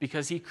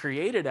 because he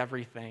created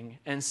everything.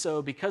 And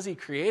so because he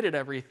created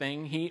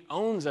everything, he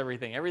owns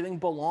everything. Everything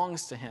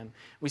belongs to him.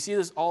 We see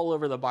this all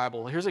over the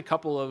Bible. Here's a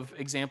couple of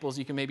examples.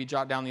 You can maybe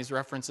jot down these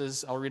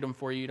references. I'll read them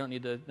for you. You don't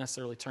need to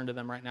necessarily turn to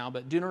them right now.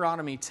 But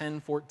Deuteronomy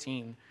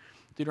 10:14.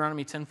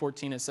 Deuteronomy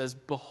 10:14, it says,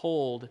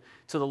 "Behold,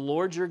 to the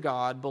Lord your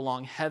God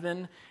belong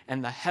heaven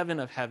and the heaven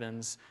of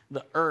heavens,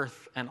 the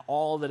earth and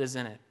all that is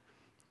in it."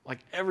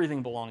 Like,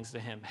 everything belongs to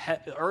him.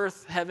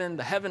 Earth, heaven,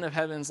 the heaven of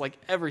heavens, like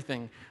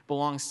everything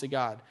belongs to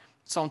God.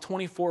 Psalm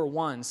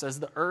 24:1 says,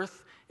 "The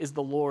earth is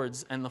the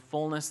Lord's and the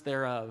fullness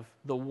thereof,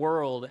 the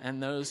world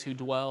and those who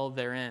dwell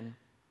therein."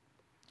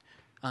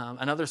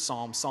 Another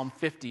psalm, Psalm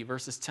 50,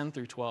 verses 10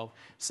 through 12,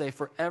 say,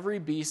 "For every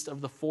beast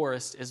of the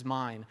forest is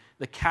mine,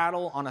 the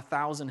cattle on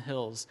 1,000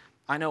 hills.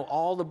 I know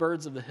all the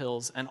birds of the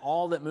hills, and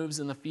all that moves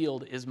in the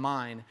field is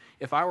mine.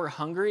 If I were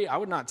hungry, I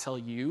would not tell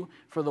you,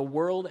 for the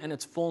world and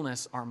its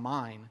fullness are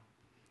mine."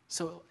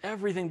 So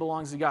everything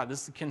belongs to God.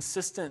 This is a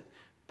consistent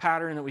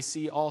pattern that we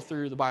see all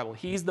through the Bible.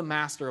 He's the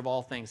master of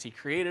all things. He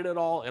created it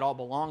all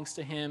belongs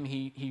to him.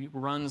 He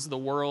runs the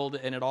world,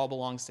 and it all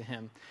belongs to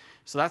him.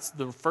 So that's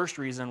the first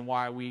reason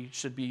why we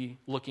should be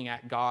looking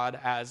at God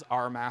as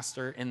our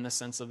master in the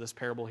sense of this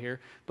parable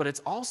here. But it's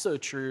also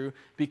true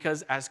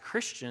because as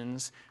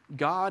Christians,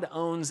 God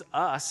owns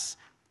us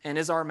and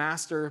is our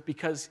master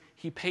because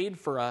he paid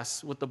for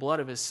us with the blood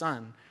of his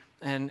son.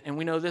 And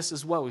we know this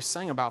as well. We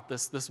sang about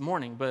this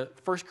morning, but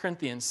 1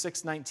 Corinthians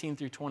 6:19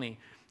 through 20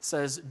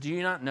 says, "Do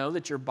you not know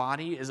that your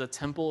body is a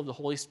temple of the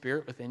Holy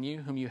Spirit within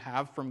you, whom you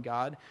have from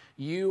God?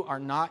 You are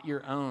not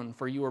your own,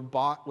 for you were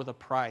bought with a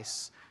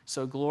price.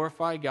 So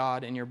glorify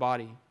God in your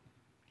body."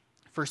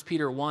 1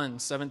 Peter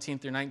 1:17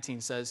 through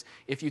 19 says,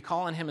 "If you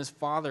call on him as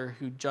Father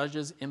who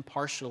judges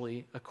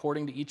impartially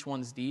according to each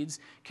one's deeds,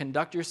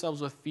 conduct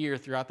yourselves with fear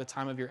throughout the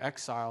time of your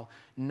exile,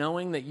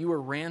 knowing that you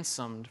were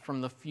ransomed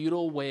from the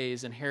futile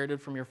ways inherited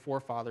from your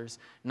forefathers,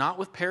 not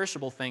with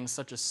perishable things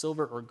such as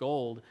silver or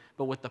gold,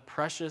 but with the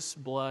precious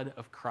blood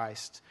of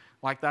Christ,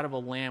 like that of a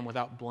lamb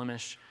without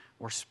blemish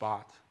or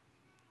spot."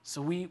 So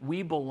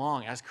we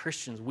belong, as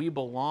Christians, we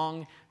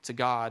belong to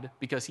God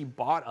because he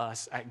bought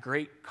us at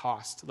great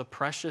cost, the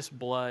precious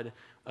blood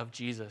of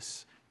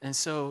Jesus. And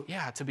so,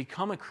 to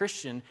become a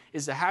Christian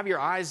is to have your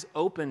eyes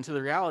open to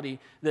the reality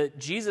that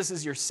Jesus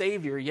is your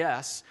Savior,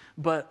 yes,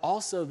 but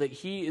also that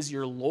he is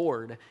your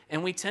Lord.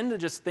 And we tend to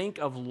just think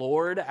of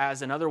Lord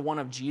as another one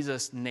of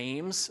Jesus'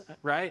 names,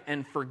 right?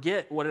 And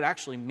forget what it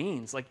actually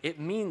means. Like, it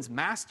means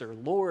master.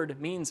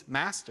 Lord means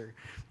master.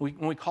 When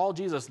we call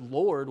Jesus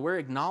Lord, we're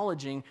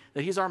acknowledging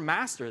that he's our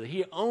master, that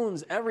he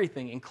owns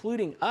everything,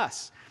 including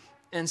us.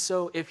 And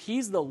so if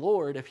he's the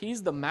Lord, if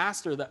he's the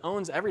master that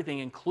owns everything,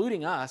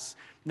 including us,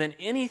 then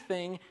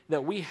anything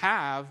that we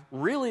have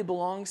really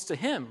belongs to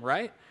him,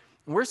 right?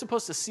 And we're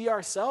supposed to see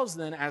ourselves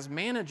then as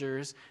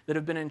managers that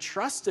have been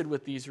entrusted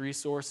with these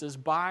resources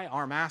by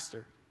our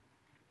master.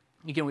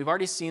 Again, we've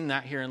already seen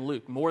that here in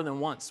Luke more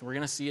than once. We're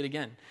going to see it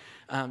again.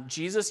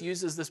 Jesus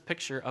uses this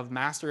picture of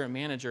master and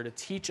manager to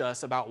teach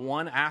us about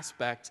one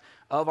aspect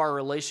of our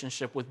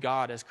relationship with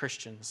God as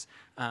Christians.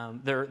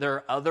 There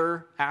are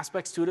other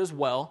aspects to it as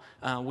well.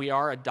 We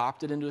are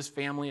adopted into his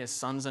family as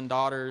sons and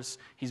daughters.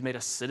 He's made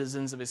us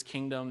citizens of his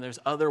kingdom. There's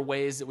other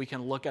ways that we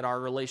can look at our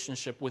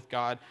relationship with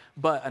God.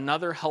 But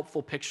another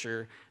helpful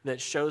picture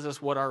that shows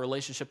us what our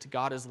relationship to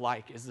God is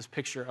like is this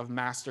picture of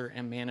master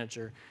and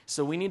manager.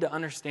 So we need to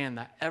understand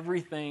that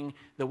everything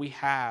that we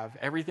have,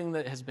 everything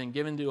that has been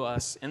given to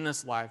us in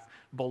this life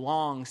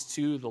belongs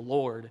to the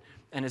Lord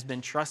and has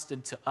been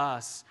trusted to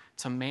us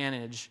to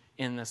manage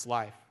in this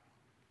life.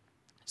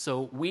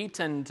 So we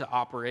tend to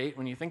operate,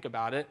 when you think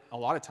about it, a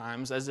lot of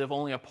times as if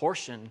only a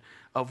portion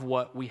of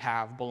what we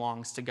have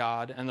belongs to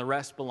God and the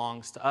rest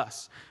belongs to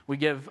us. We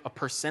give a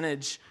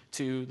percentage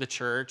to the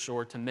church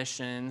or to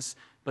missions,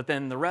 but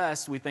then the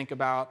rest we think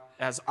about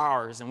as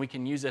ours and we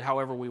can use it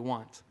however we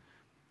want.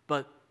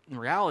 But in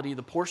reality,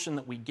 the portion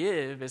that we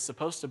give is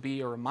supposed to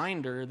be a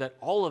reminder that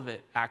all of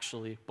it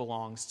actually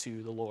belongs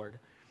to the Lord.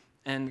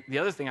 And the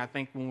other thing I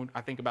think when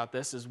I think about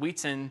this is we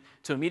tend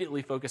to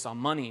immediately focus on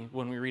money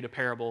when we read a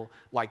parable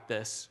like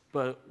this.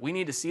 But we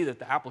need to see that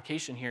the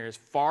application here is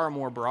far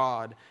more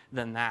broad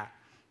than that.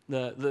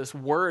 This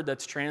word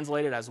that's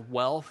translated as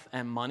wealth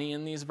and money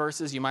in these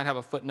verses, you might have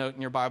a footnote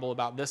in your Bible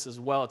about this as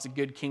well. It's a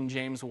good King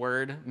James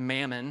word,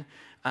 mammon.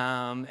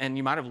 And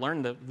you might have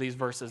learned these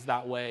verses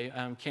that way.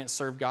 Can't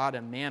serve God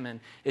and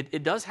mammon.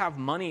 It does have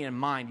money in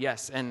mind,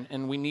 yes,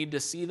 and we need to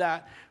see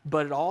that.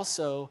 But it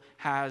also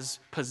has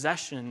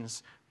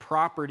possessions,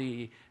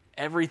 property,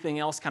 everything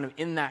else kind of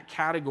in that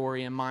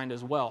category in mind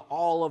as well.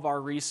 All of our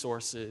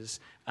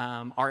resources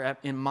are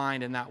in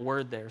mind in that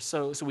word there.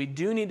 So we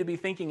do need to be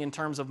thinking in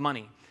terms of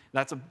money.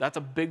 That's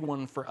a big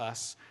one for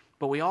us.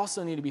 But we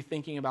also need to be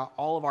thinking about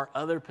all of our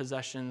other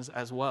possessions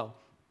as well.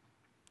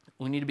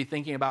 We need to be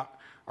thinking about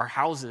our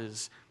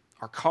houses,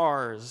 our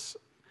cars,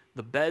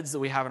 the beds that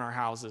we have in our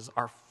houses,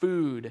 our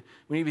food.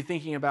 We need to be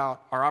thinking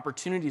about our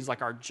opportunities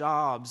like our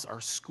jobs, our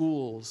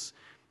schools.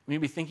 We need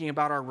to be thinking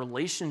about our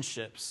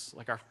relationships,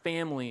 like our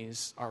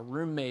families, our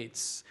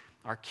roommates,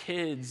 our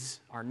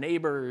kids, our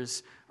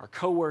neighbors, our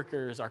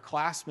coworkers, our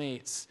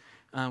classmates.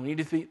 We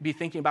need to be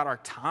thinking about our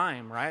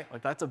time, right?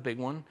 Like that's a big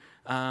one.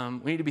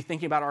 We need to be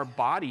thinking about our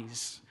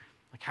bodies.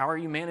 Like how are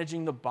you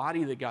managing the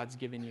body that God's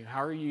given you?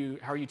 How are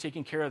you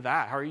taking care of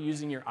that? How are you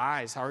using your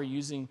eyes? How are you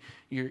using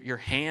your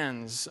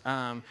hands?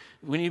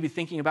 We need to be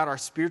thinking about our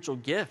spiritual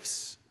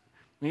gifts.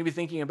 We need to be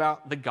thinking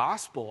about the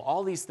gospel.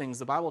 All these things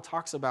the Bible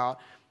talks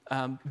about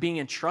being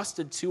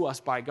entrusted to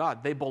us by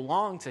God. They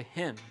belong to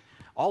him.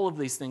 All of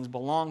these things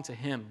belong to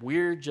him.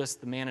 We're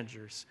just the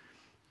managers.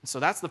 So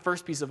that's the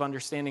first piece of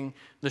understanding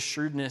the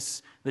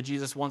shrewdness that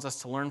Jesus wants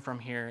us to learn from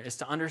here, is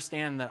to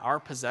understand that our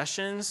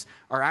possessions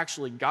are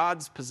actually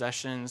God's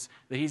possessions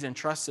that he's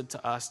entrusted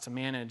to us to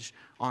manage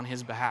on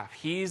his behalf.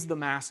 He's the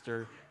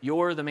master,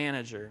 you're the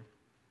manager.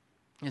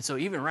 And so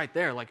even right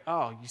there,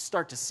 you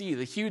start to see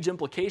the huge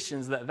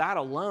implications that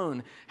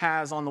alone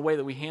has on the way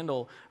that we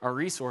handle our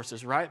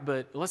resources, right?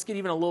 But let's get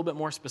even a little bit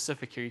more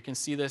specific here. You can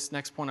see this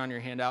next point on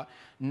your handout.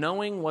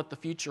 Knowing what the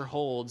future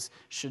holds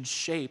should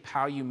shape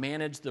how you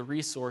manage the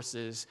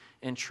resources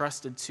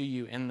entrusted to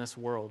you in this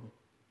world.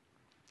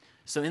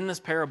 So in this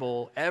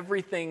parable,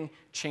 everything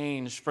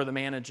changed for the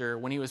manager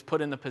when he was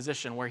put in the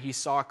position where he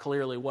saw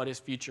clearly what his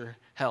future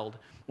held.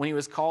 When he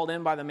was called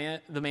in by the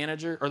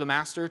manager or the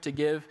master to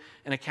give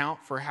an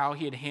account for how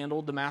he had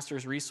handled the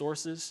master's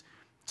resources,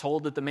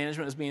 told that the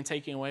management was being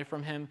taken away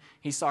from him,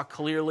 he saw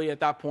clearly at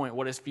that point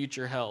what his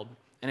future held.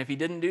 And if he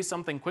didn't do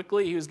something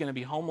quickly, he was going to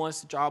be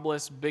homeless,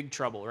 jobless, big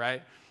trouble,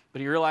 right?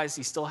 But he realized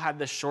he still had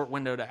this short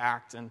window to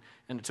act and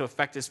to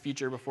affect his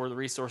future before the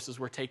resources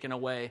were taken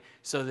away,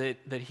 so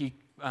that he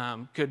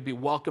could be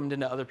welcomed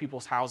into other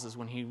people's houses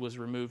when he was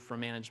removed from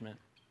management.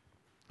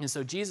 And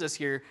so Jesus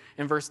here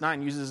in verse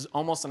 9 uses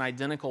almost an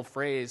identical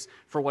phrase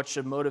for what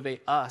should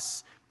motivate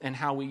us and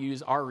how we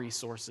use our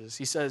resources.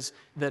 He says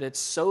that it's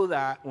so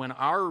that when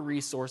our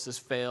resources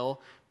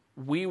fail,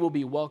 we will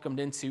be welcomed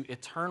into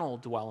eternal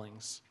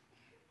dwellings.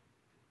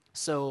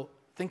 So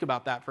think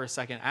about that for a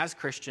second. As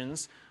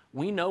Christians,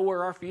 we know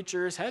where our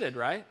future is headed,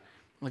 right?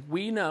 Like,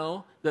 we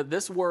know that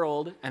this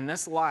world and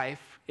this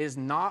life is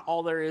not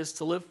all there is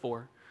to live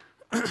for.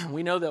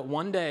 We know that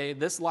one day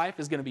this life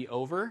is going to be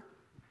over,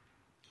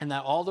 and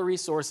that all the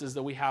resources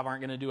that we have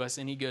aren't going to do us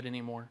any good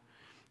anymore.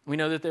 We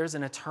know that there's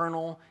an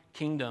eternal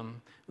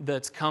kingdom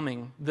that's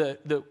coming.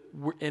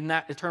 In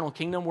that eternal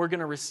kingdom, we're going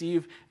to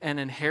receive an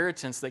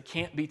inheritance that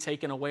can't be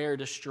taken away or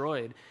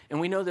destroyed. And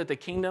we know that the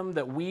kingdom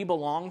that we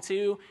belong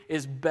to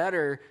is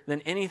better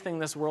than anything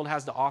this world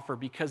has to offer,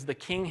 because the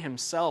King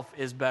himself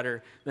is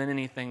better than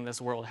anything this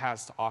world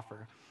has to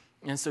offer.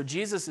 And so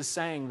Jesus is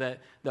saying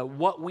that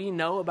what we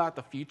know about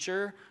the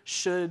future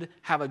should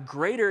have a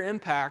greater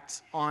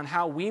impact on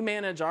how we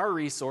manage our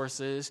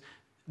resources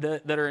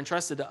that are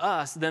entrusted to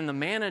us than the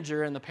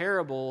manager in the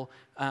parable,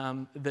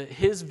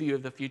 his view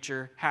of the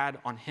future had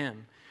on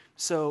him.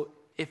 So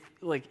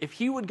if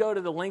he would go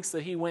to the lengths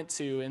that he went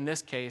to in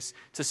this case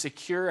to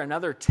secure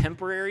another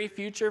temporary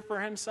future for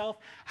himself,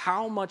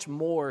 how much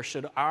more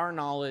should our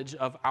knowledge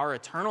of our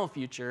eternal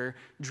future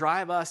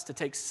drive us to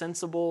take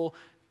sensible,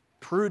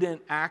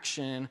 prudent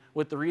action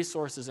with the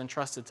resources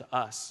entrusted to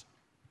us?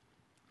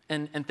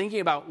 And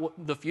thinking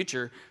about the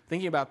future,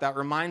 thinking about that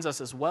reminds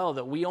us as well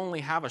that we only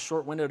have a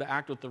short window to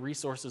act with the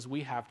resources we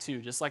have too,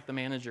 just like the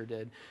manager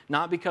did.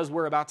 Not because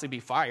we're about to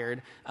be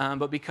fired,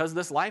 but because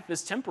this life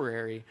is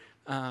temporary.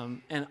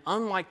 And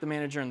unlike the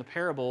manager in the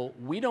parable,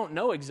 we don't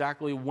know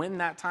exactly when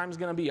that time is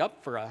going to be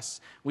up for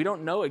us. We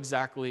don't know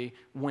exactly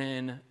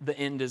when the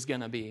end is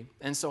going to be.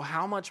 And so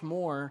how much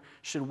more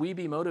should we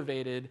be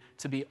motivated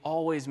to be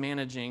always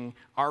managing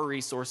our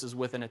resources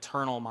with an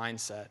eternal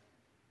mindset?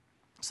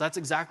 So that's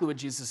exactly what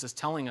Jesus is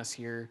telling us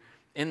here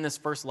in this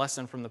first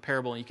lesson from the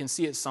parable. And you can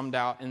see it summed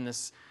up in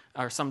this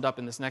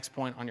next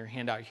point on your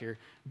handout here.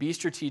 Be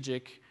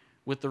strategic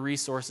with the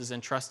resources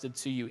entrusted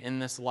to you in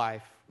this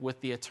life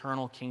with the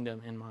eternal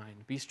kingdom in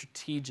mind. Be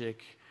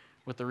strategic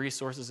with the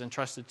resources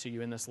entrusted to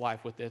you in this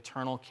life with the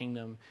eternal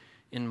kingdom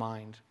in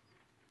mind.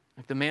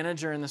 Like the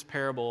manager in this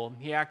parable,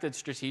 he acted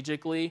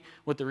strategically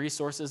with the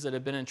resources that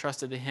had been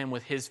entrusted to him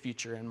with his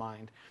future in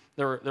mind.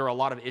 There were a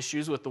lot of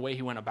issues with the way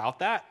he went about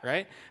that,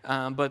 right?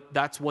 But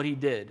that's what he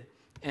did.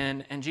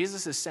 And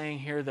Jesus is saying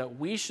here that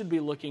we should be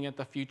looking at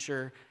the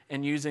future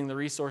and using the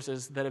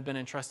resources that have been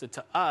entrusted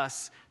to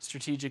us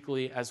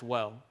strategically as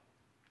well.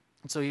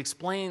 And so he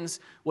explains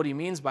what he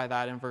means by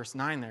that in verse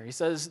 9 there. He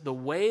says the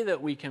way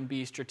that we can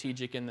be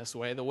strategic in this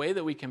way, the way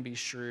that we can be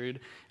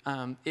shrewd,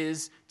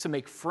 is to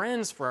make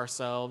friends for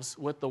ourselves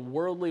with the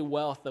worldly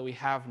wealth that we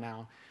have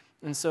now.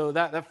 And so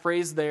that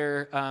phrase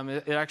there,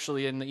 it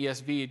actually in the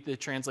ESV,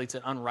 it translates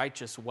it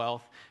unrighteous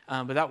wealth.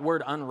 But that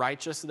word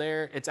unrighteous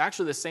there, it's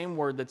actually the same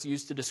word that's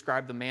used to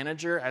describe the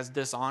manager as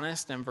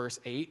dishonest in verse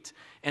 8.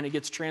 And it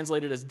gets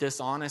translated as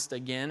dishonest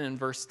again in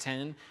verse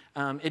 10.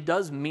 It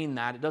does mean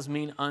that. It does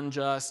mean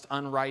unjust,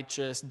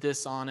 unrighteous,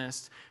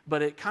 dishonest.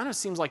 But it kind of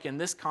seems like in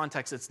this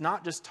context, it's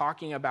not just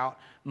talking about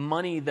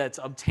money that's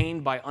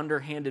obtained by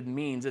underhanded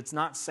means. It's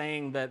not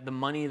saying that the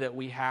money that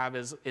we have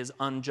is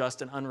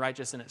unjust and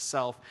unrighteous in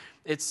itself.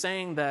 It's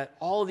saying that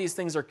all of these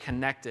things are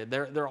connected.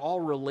 They're all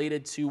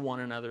related to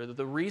one another.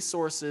 The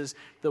resources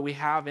that we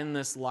have in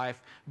this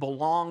life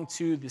belong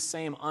to the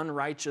same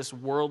unrighteous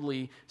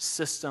worldly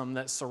system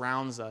that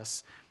surrounds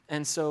us.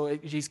 And so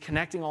he's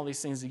connecting all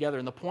these things together.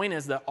 And the point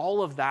is that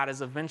all of that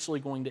is eventually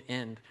going to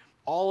end.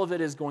 All of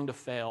it is going to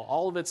fail.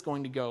 All of it's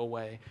going to go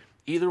away.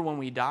 Either when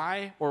we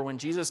die or when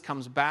Jesus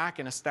comes back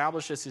and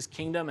establishes his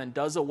kingdom and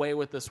does away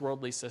with this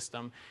worldly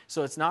system.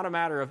 So it's not a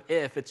matter of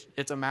if,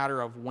 it's a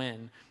matter of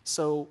when.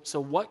 So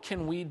what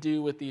can we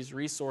do with these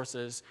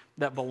resources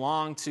that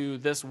belong to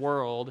this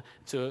world,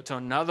 to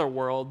another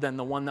world than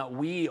the one that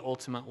we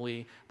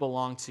ultimately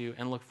belong to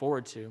and look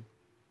forward to?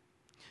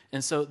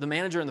 And so the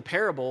manager in the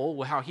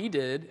parable, how he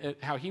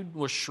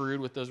was shrewd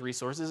with those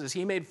resources, is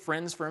he made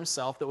friends for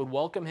himself that would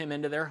welcome him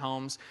into their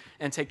homes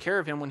and take care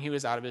of him when he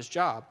was out of his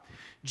job.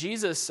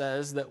 Jesus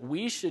says that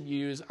we should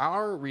use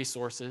our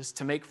resources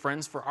to make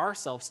friends for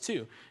ourselves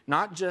too,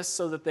 not just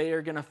so that they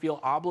are going to feel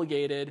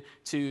obligated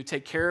to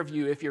take care of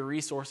you if your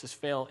resources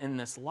fail in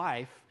this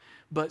life,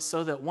 but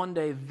so that one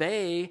day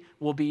they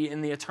will be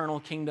in the eternal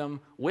kingdom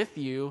with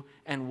you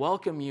and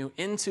welcome you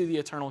into the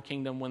eternal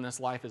kingdom when this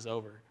life is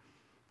over.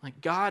 Like,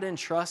 God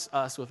entrusts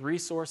us with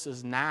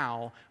resources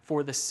now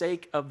for the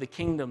sake of the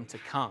kingdom to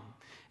come.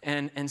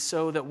 And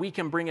so that we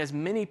can bring as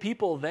many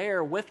people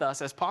there with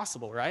us as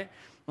possible, right?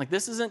 Like,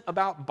 this isn't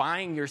about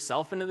buying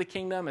yourself into the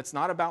kingdom. It's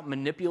not about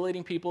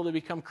manipulating people to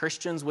become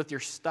Christians with your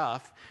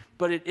stuff.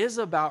 But it is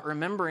about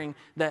remembering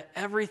that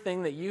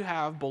everything that you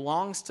have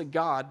belongs to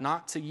God,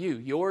 not to you.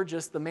 You're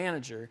just the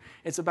manager.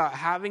 It's about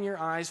having your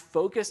eyes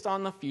focused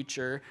on the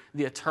future,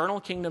 the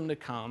eternal kingdom to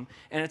come.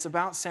 And it's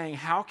about saying,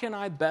 how can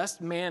I best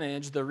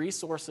manage the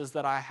resources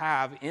that I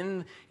have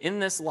in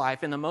this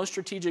life in the most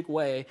strategic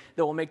way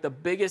that will make the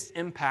biggest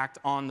impact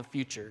on the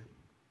future?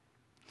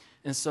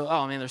 And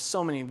so, there's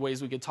so many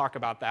ways we could talk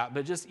about that.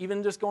 But just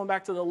going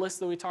back to the list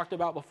that we talked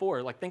about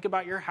before, like, think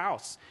about your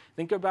house.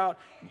 Think about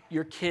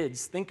your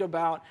kids. Think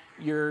about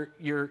your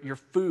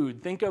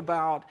food. Think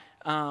about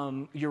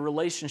your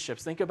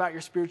relationships. Think about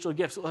your spiritual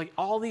gifts. Like,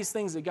 all these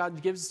things that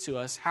God gives to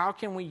us, how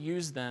can we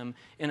use them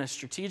in a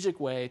strategic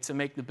way to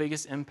make the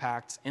biggest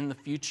impact in the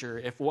future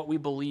if what we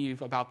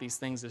believe about these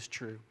things is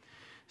true?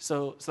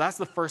 So that's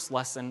the first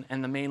lesson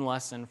and the main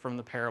lesson from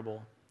the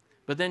parable.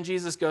 But then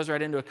Jesus goes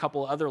right into a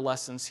couple other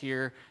lessons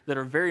here that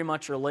are very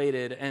much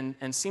related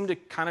and seem to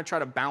kind of try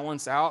to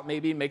balance out,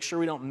 maybe make sure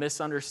we don't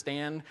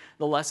misunderstand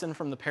the lesson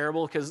from the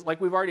parable. Because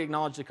like we've already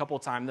acknowledged a couple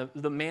of times,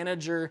 the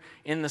manager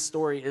in the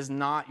story is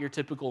not your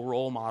typical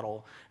role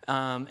model.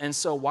 And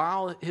so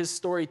while his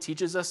story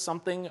teaches us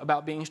something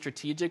about being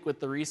strategic with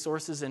the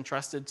resources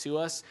entrusted to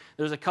us,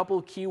 there's a couple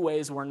of key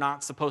ways we're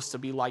not supposed to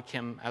be like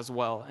him as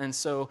well. And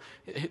so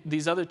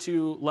these other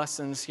two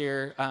lessons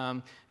here,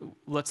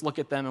 let's look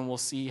at them and we'll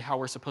see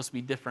how we're supposed to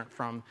be different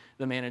from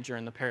the manager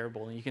in the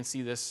parable. And you can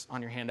see this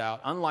on your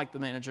handout. Unlike the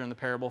manager in the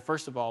parable,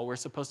 first of all, we're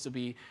supposed to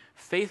be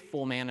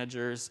faithful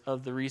managers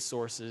of the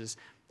resources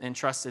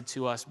entrusted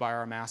to us by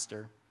our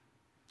master.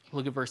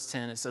 Look at verse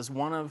 10. It says,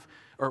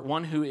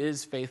 one who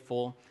is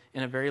faithful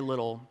in a very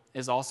little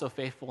is also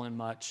faithful in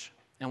much,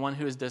 and one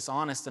who is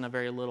dishonest in a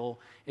very little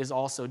is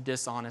also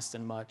dishonest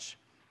in much.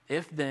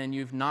 If then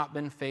you've not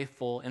been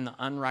faithful in the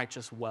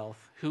unrighteous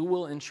wealth, who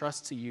will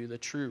entrust to you the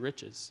true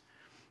riches?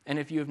 And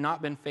if you have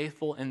not been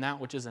faithful in that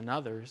which is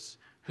another's,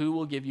 who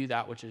will give you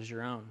that which is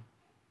your own?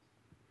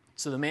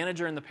 So the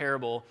manager in the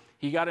parable,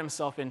 he got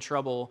himself in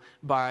trouble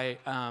by,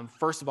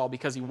 first of all,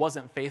 because he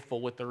wasn't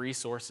faithful with the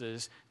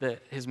resources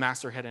that his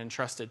master had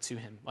entrusted to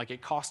him. Like,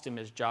 it cost him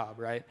his job,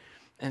 right?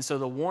 And so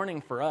the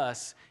warning for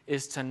us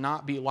is to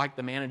not be like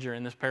the manager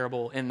in this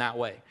parable in that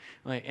way.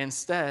 Like,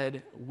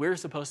 instead, we're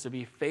supposed to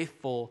be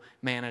faithful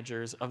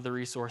managers of the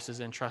resources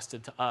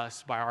entrusted to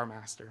us by our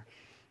master.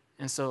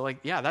 And so,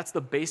 that's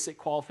the basic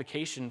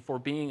qualification for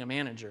being a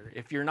manager.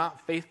 If you're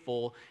not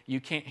faithful, you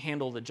can't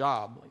handle the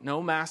job.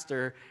 No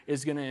master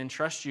is going to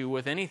entrust you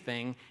with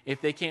anything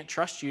if they can't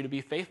trust you to be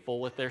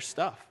faithful with their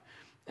stuff.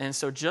 And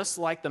so just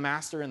like the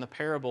master in the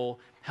parable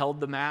held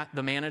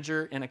the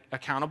manager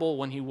accountable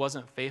when he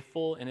wasn't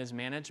faithful in his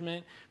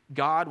management,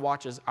 God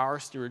watches our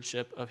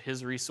stewardship of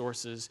his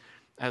resources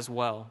as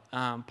well.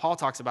 Paul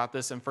talks about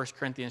this in 1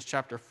 Corinthians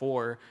chapter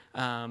 4.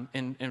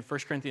 In 1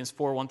 Corinthians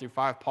 4, 1 through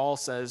 5, Paul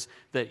says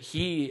that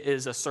he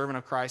is a servant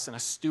of Christ and a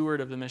steward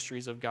of the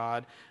mysteries of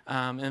God.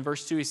 In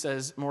verse 2, he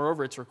says,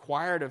 moreover, it's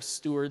required of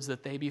stewards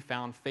that they be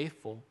found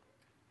faithful.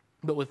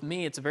 But with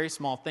me, it's a very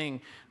small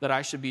thing that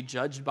I should be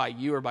judged by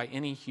you or by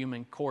any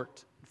human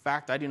court. In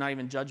fact, I do not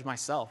even judge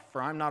myself,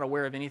 for I'm not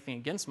aware of anything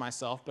against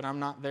myself, but I'm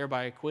not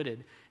thereby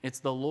acquitted. It's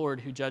the Lord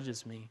who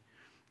judges me.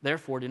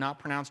 Therefore, do not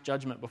pronounce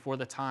judgment before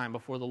the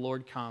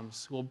Lord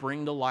comes, who will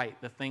bring to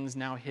light the things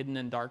now hidden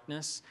in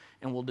darkness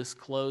and will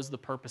disclose the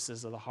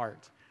purposes of the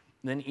heart.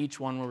 Then each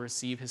one will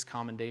receive his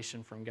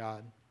commendation from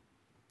God.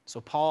 So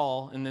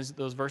Paul, in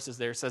those verses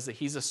there, says that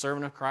he's a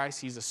servant of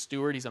Christ, he's a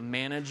steward, he's a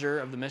manager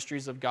of the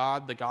mysteries of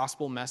God, the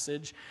gospel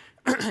message,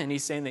 and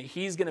he's saying that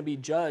he's going to be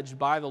judged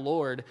by the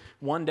Lord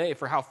one day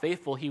for how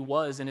faithful he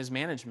was in his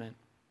management.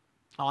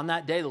 On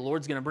that day, the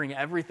Lord's going to bring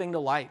everything to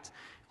light.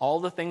 All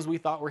the things we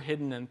thought were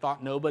hidden and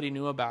thought nobody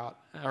knew about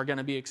are going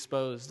to be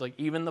exposed, like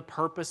even the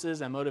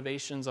purposes and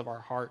motivations of our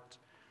heart.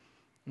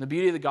 And the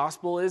beauty of the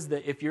gospel is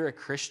that if you're a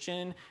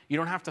Christian, you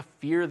don't have to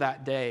fear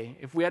that day.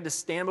 If we had to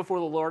stand before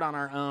the Lord on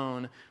our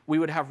own, we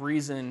would have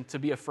reason to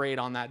be afraid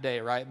on that day,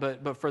 right?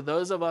 But for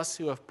those of us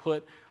who have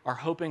put our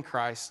hope in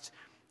Christ,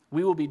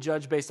 we will be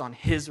judged based on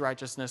his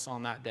righteousness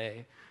on that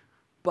day.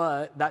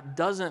 But that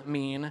doesn't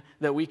mean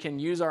that we can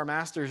use our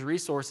master's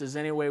resources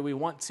any way we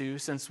want to,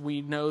 since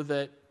we know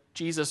that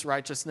Jesus'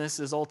 righteousness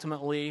is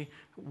ultimately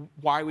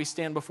why we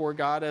stand before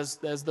God as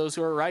those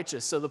who are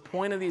righteous. So the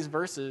point of these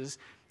verses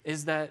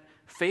is that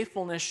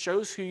faithfulness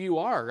shows who you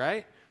are,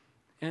 right?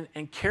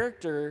 And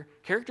character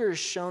is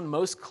shown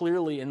most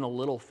clearly in the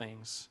little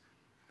things.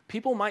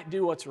 People might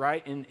do what's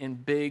right in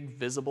big,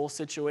 visible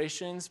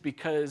situations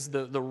because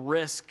the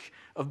risk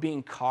of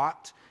being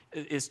caught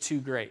is too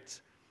great.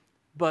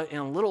 But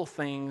in little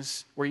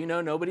things where you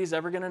know nobody's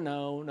ever going to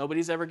know,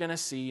 nobody's ever going to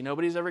see,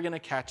 nobody's ever going to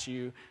catch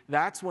you,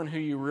 that's when who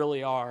you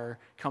really are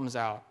comes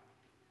out.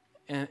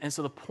 And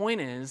so the point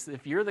is,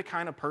 if you're the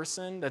kind of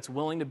person that's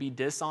willing to be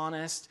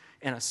dishonest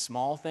in a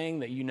small thing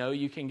that you know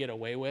you can get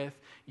away with,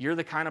 you're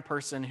the kind of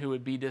person who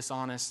would be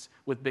dishonest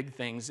with big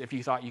things if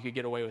you thought you could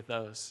get away with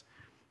those,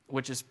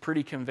 which is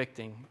pretty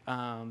convicting.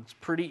 It's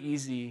pretty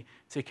easy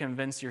to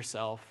convince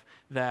yourself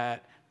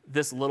that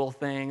this little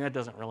thing, that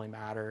doesn't really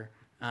matter.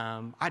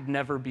 I'd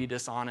never be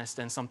dishonest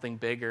in something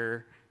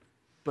bigger.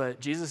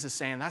 But Jesus is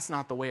saying that's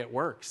not the way it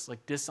works.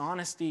 Like,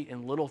 dishonesty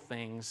in little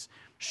things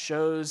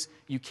shows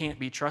you can't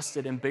be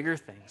trusted in bigger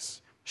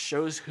things,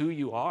 shows who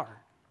you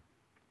are.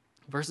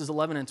 Verses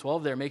 11 and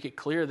 12 there make it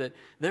clear that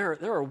there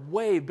are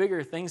way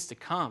bigger things to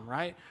come,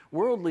 right?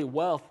 Worldly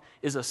wealth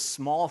is a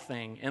small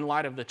thing in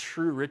light of the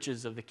true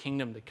riches of the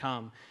kingdom to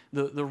come.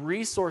 The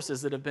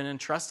resources that have been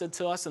entrusted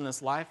to us in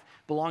this life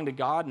belong to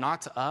God,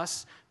 not to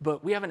us,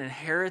 but we have an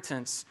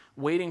inheritance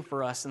waiting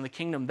for us in the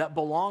kingdom that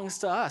belongs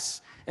to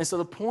us. And so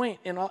the point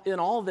in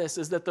all this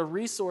is that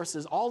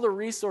all the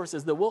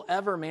resources that we'll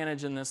ever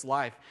manage in this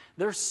life,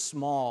 they're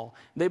small.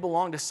 They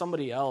belong to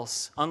somebody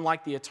else,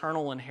 unlike the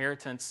eternal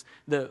inheritance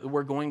that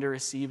we're going to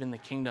receive in the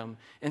kingdom.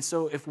 And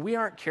so if we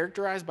aren't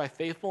characterized by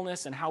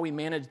faithfulness in how we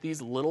manage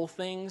these little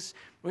things,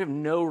 we have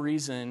no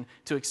reason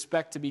to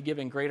expect to be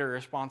given greater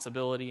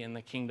responsibility in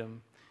the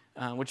kingdom,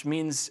 which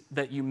means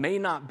that you may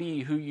not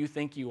be who you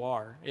think you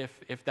are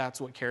if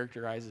that's what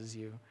characterizes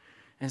you.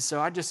 And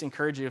so I just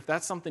encourage you, if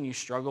that's something you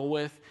struggle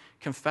with,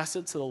 confess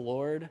it to the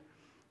Lord.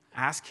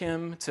 Ask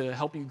him to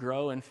help you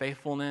grow in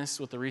faithfulness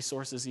with the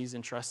resources he's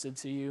entrusted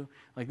to you.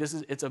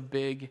 It's a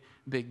big,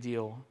 big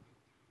deal.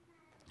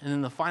 And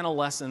then the final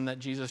lesson that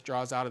Jesus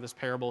draws out of this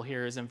parable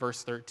here is in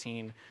verse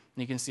 13. And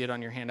you can see it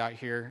on your handout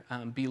here.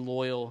 Be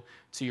loyal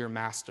to your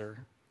master.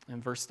 In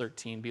verse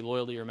 13, be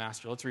loyal to your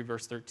master. Let's read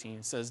verse 13.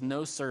 It says,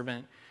 no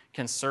servant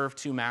can serve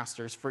two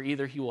masters, for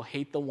either he will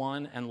hate the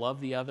one and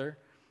love the other,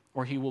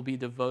 or he will be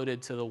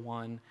devoted to the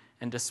one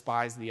and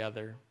despise the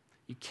other.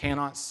 You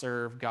cannot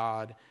serve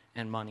God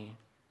and money.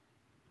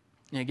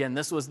 And again,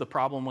 this was the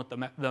problem with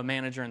the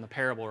manager in the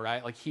parable,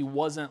 right? Like, he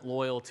wasn't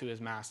loyal to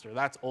his master.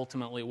 That's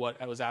ultimately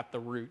what was at the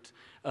root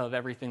of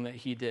everything that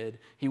he did.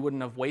 He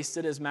wouldn't have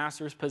wasted his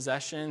master's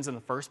possessions in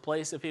the first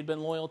place if he'd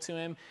been loyal to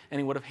him, and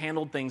he would have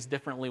handled things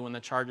differently when the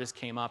charges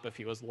came up if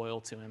he was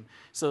loyal to him.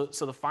 So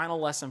the final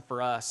lesson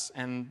for us,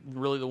 and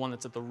really the one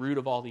that's at the root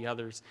of all the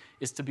others,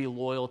 is to be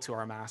loyal to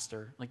our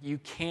master. Like, you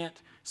can't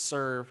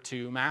serve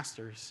two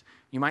masters.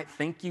 You might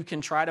think you can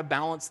try to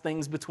balance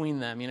things between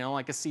them,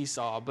 like a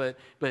seesaw, but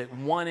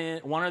one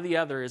or the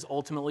other is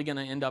ultimately going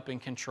to end up in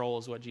control,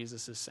 is what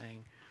Jesus is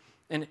saying.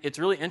 And it's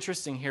really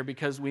interesting here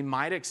because we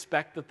might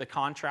expect that the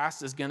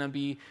contrast is going to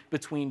be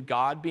between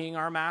God being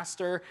our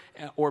master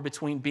or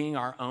between being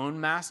our own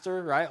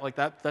master, right? Like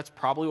that's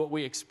probably what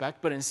we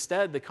expect. But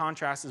instead, the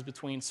contrast is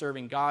between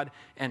serving God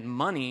and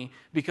money,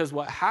 because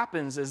what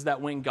happens is that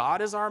when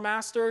God is our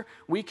master,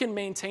 we can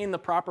maintain the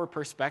proper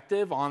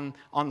perspective on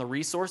the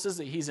resources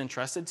that he's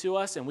entrusted to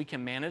us, and we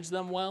can manage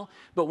them well.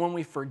 But when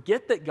we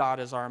forget that God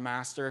is our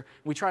master,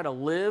 we try to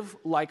live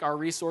like our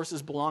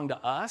resources belong to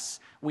us,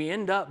 we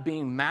end up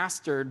being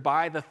mastered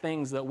by the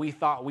things that we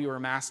thought we were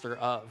master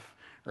of,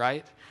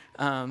 right?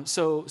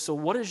 So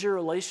what does your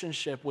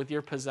relationship with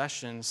your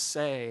possessions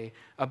say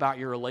about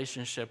your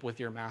relationship with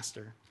your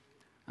master?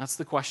 That's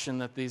the question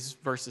that these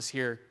verses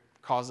here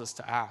cause us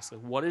to ask.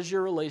 Like, what does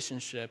your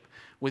relationship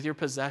with your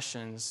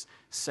possessions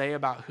say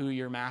about who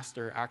your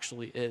master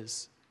actually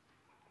is?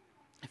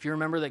 If you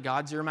remember that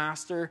God's your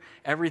master,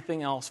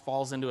 everything else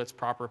falls into its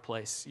proper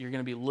place. You're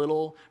going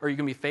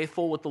to be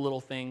faithful with the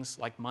little things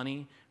like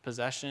money,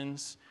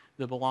 possessions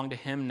that belong to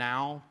him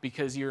now,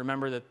 because you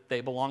remember that they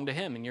belong to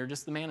him and you're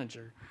just the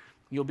manager.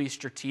 You'll be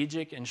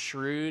strategic and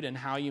shrewd in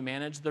how you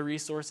manage the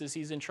resources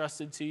he's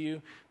entrusted to you,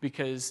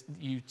 because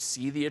you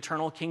see the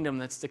eternal kingdom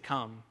that's to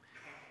come.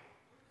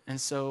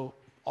 And so,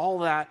 all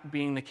that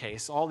being the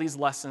case, all these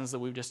lessons that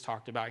we've just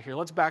talked about here,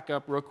 let's back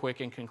up real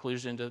quick in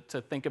conclusion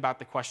to think about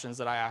the questions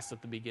that I asked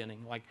at the beginning.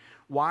 Like,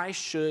 why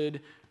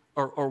should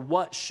or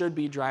what should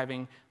be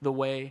driving the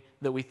way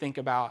that we think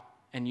about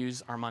and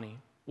use our money?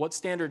 What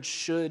standards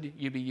should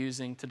you be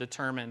using to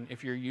determine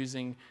if you're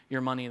using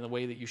your money in the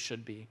way that you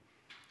should be?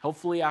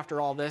 Hopefully,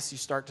 after all this, you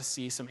start to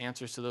see some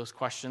answers to those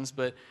questions.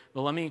 But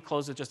let me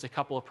close with just a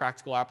couple of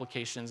practical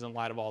applications in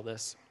light of all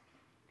this.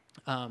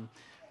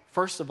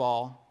 First of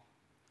all,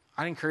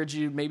 I'd encourage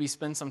you maybe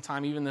spend some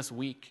time even this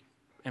week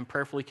and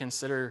prayerfully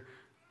consider,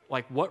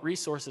 like, what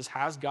resources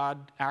has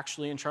God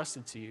actually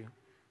entrusted to you?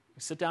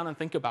 Sit down and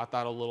think about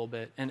that a little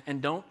bit.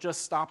 And don't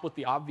just stop with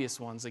the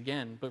obvious ones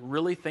again, but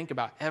really think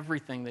about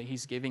everything that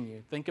he's giving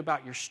you. Think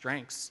about your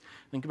strengths.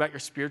 Think about your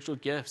spiritual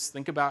gifts.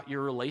 Think about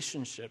your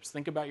relationships.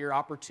 Think about your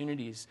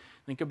opportunities.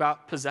 Think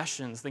about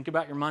possessions. Think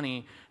about your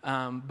money.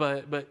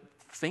 But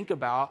think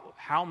about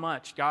how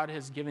much God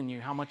has given you,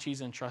 how much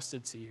he's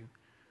entrusted to you.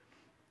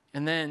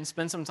 And then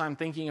spend some time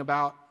thinking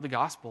about the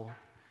gospel.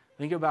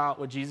 Think about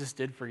what Jesus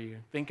did for you.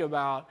 Think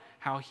about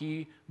how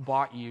he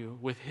bought you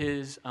with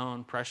his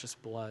own precious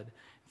blood.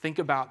 think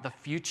about the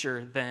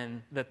future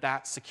then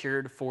that's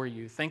secured for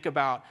you. Think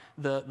about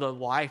the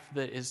life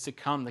that is to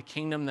come, the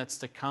kingdom that's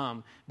to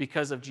come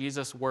because of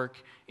Jesus'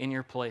 work in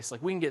your place.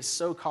 Like, we can get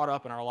so caught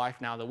up in our life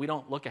now that we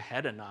don't look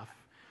ahead enough.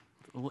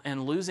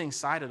 And losing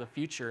sight of the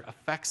future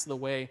affects the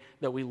way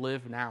that we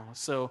live now.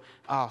 So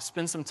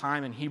spend some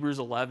time in Hebrews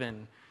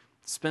 11.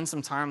 Spend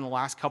some time in the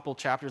last couple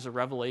chapters of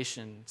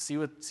Revelation. See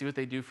what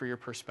they do for your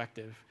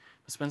perspective.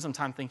 Spend some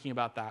time thinking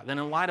about that. Then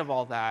in light of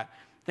all that,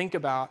 think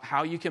about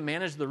how you can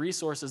manage the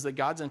resources that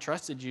God's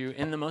entrusted you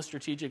in the most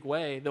strategic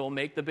way that will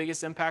make the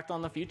biggest impact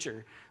on the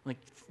future. Like,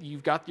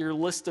 you've got your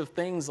list of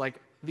things, like,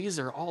 these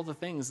are all the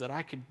things that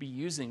I could be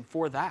using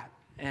for that.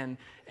 And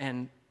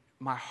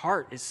my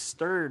heart is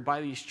stirred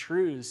by these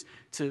truths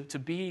to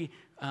be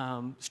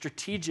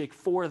strategic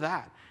for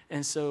that.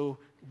 And so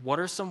what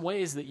are some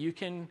ways that you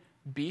can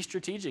be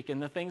strategic in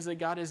the things that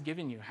God has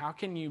given you? How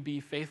can you be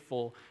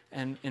faithful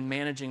in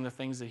managing the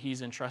things that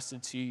he's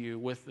entrusted to you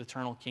with the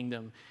eternal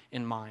kingdom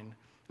in mind?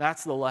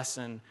 That's the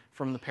lesson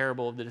from the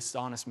parable of the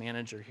dishonest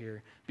manager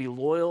here. Be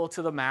loyal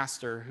to the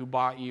master who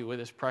bought you with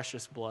his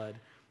precious blood.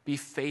 Be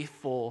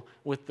faithful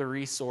with the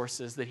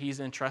resources that he's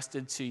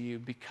entrusted to you,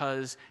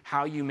 because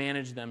how you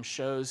manage them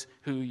shows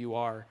who you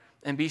are.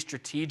 And be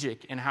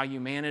strategic in how you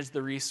manage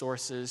the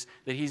resources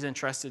that he's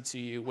entrusted to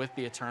you with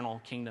the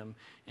eternal kingdom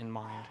in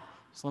mind.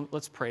 So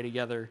let's pray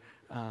together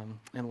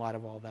in light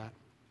of all that.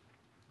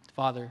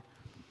 Father,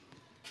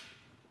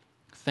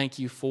 thank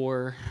you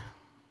for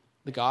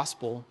the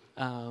gospel.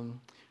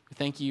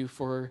 Thank you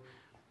for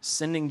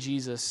sending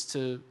Jesus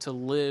to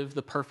live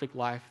the perfect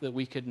life that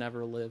we could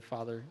never live,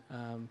 Father,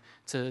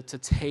 to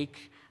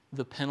take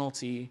the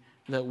penalty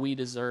that we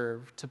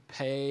deserve, to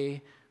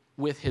pay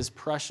with his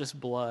precious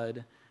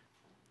blood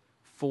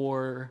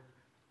for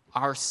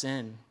our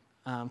sin,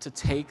 to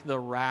take the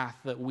wrath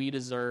that we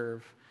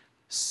deserve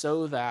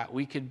so that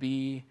we could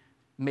be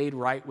made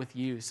right with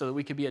you, so that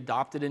we could be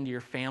adopted into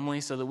your family,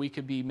 so that we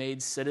could be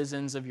made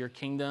citizens of your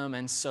kingdom,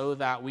 and so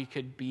that we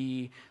could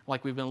be,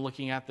 like we've been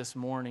looking at this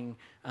morning,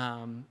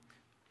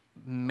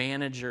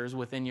 managers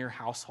within your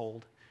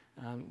household.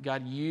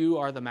 God, you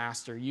are the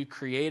master. You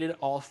created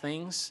all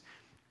things,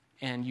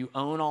 and you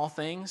own all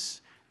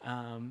things,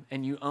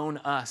 and you own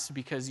us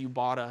because you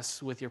bought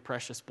us with your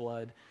precious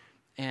blood.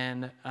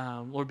 And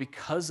Lord,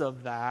 because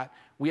of that,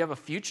 we have a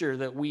future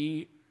that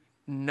we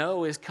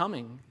know is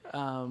coming.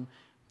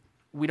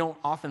 We don't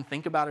often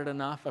think about it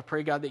enough. I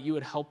pray, God, that you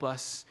would help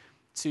us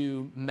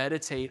to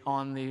meditate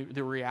on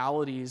the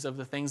realities of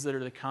the things that are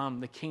to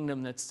come, the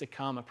kingdom that's to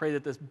come. I pray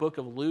that this book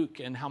of Luke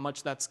and how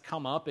much that's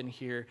come up in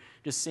here,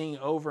 just seeing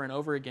over and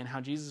over again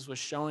how Jesus was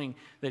showing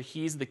that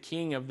he's the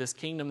king of this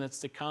kingdom that's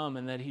to come,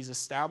 and that he's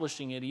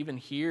establishing it even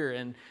here.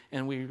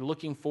 And we're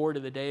looking forward to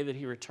the day that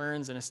he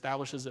returns and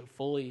establishes it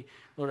fully.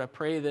 Lord, I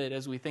pray that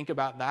as we think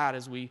about that,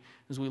 as we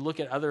look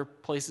at other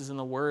places in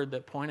the Word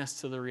that point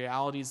us to the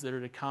realities that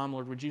are to come,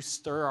 Lord, would you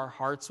stir our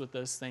hearts with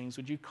those things?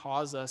 Would you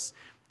cause us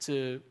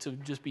to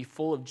just be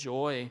full of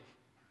joy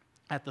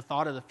at the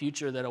thought of the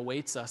future that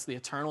awaits us, the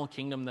eternal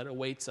kingdom that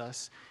awaits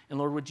us? And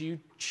Lord, would you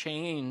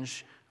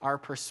change our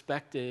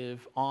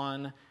perspective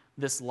on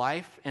this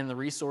life and the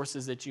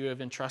resources that you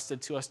have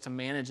entrusted to us to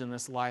manage in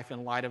this life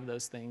in light of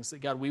those things? That,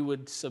 God, we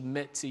would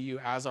submit to you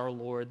as our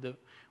Lord, that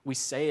we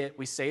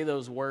say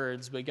those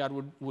words, but God,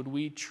 would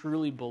we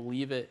truly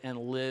believe it and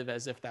live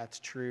as if that's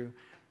true?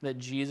 That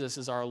Jesus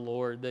is our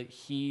Lord, that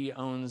he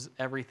owns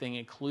everything,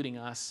 including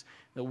us,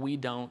 that we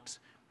don't.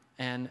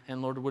 And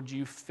Lord, would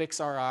you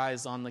fix our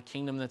eyes on the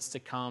kingdom that's to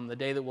come, the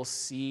day that we'll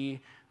see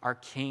our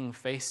King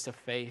face to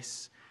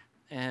face.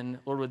 And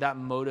Lord, would that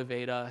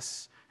motivate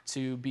us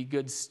to be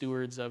good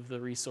stewards of the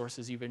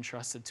resources you've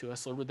entrusted to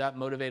us? Lord, would that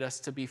motivate us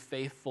to be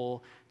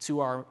faithful to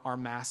our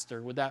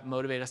master? Would that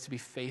motivate us to be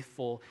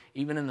faithful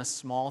even in the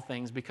small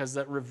things, because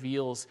that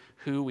reveals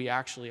who we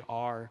actually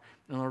are?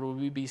 And Lord, would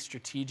we be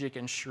strategic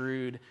and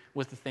shrewd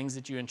with the things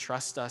that you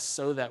entrust us,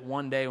 so that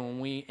one day when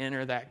we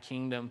enter that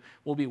kingdom,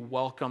 we'll be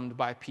welcomed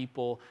by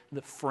people,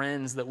 the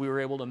friends that we were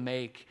able to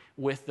make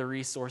with the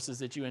resources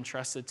that you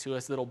entrusted to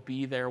us, that'll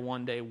be there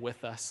one day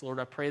with us. Lord,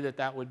 I pray that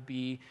that would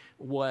be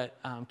what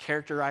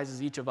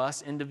characterizes each of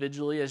us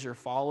individually as your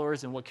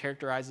followers, and what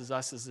characterizes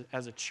us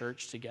as a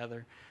church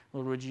together.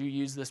 Lord, would you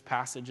use this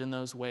passage in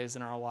those ways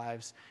in our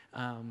lives?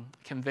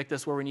 Convict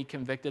us where we need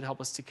convicted.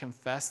 Help us to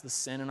confess the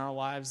sin in our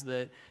lives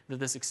that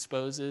this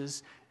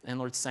exposes. And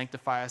Lord,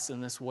 sanctify us in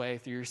this way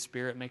through your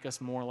Spirit. Make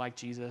us more like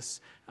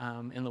Jesus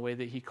in the way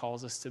that he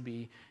calls us to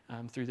be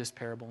through this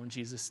parable. In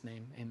Jesus'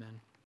 name,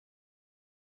 amen.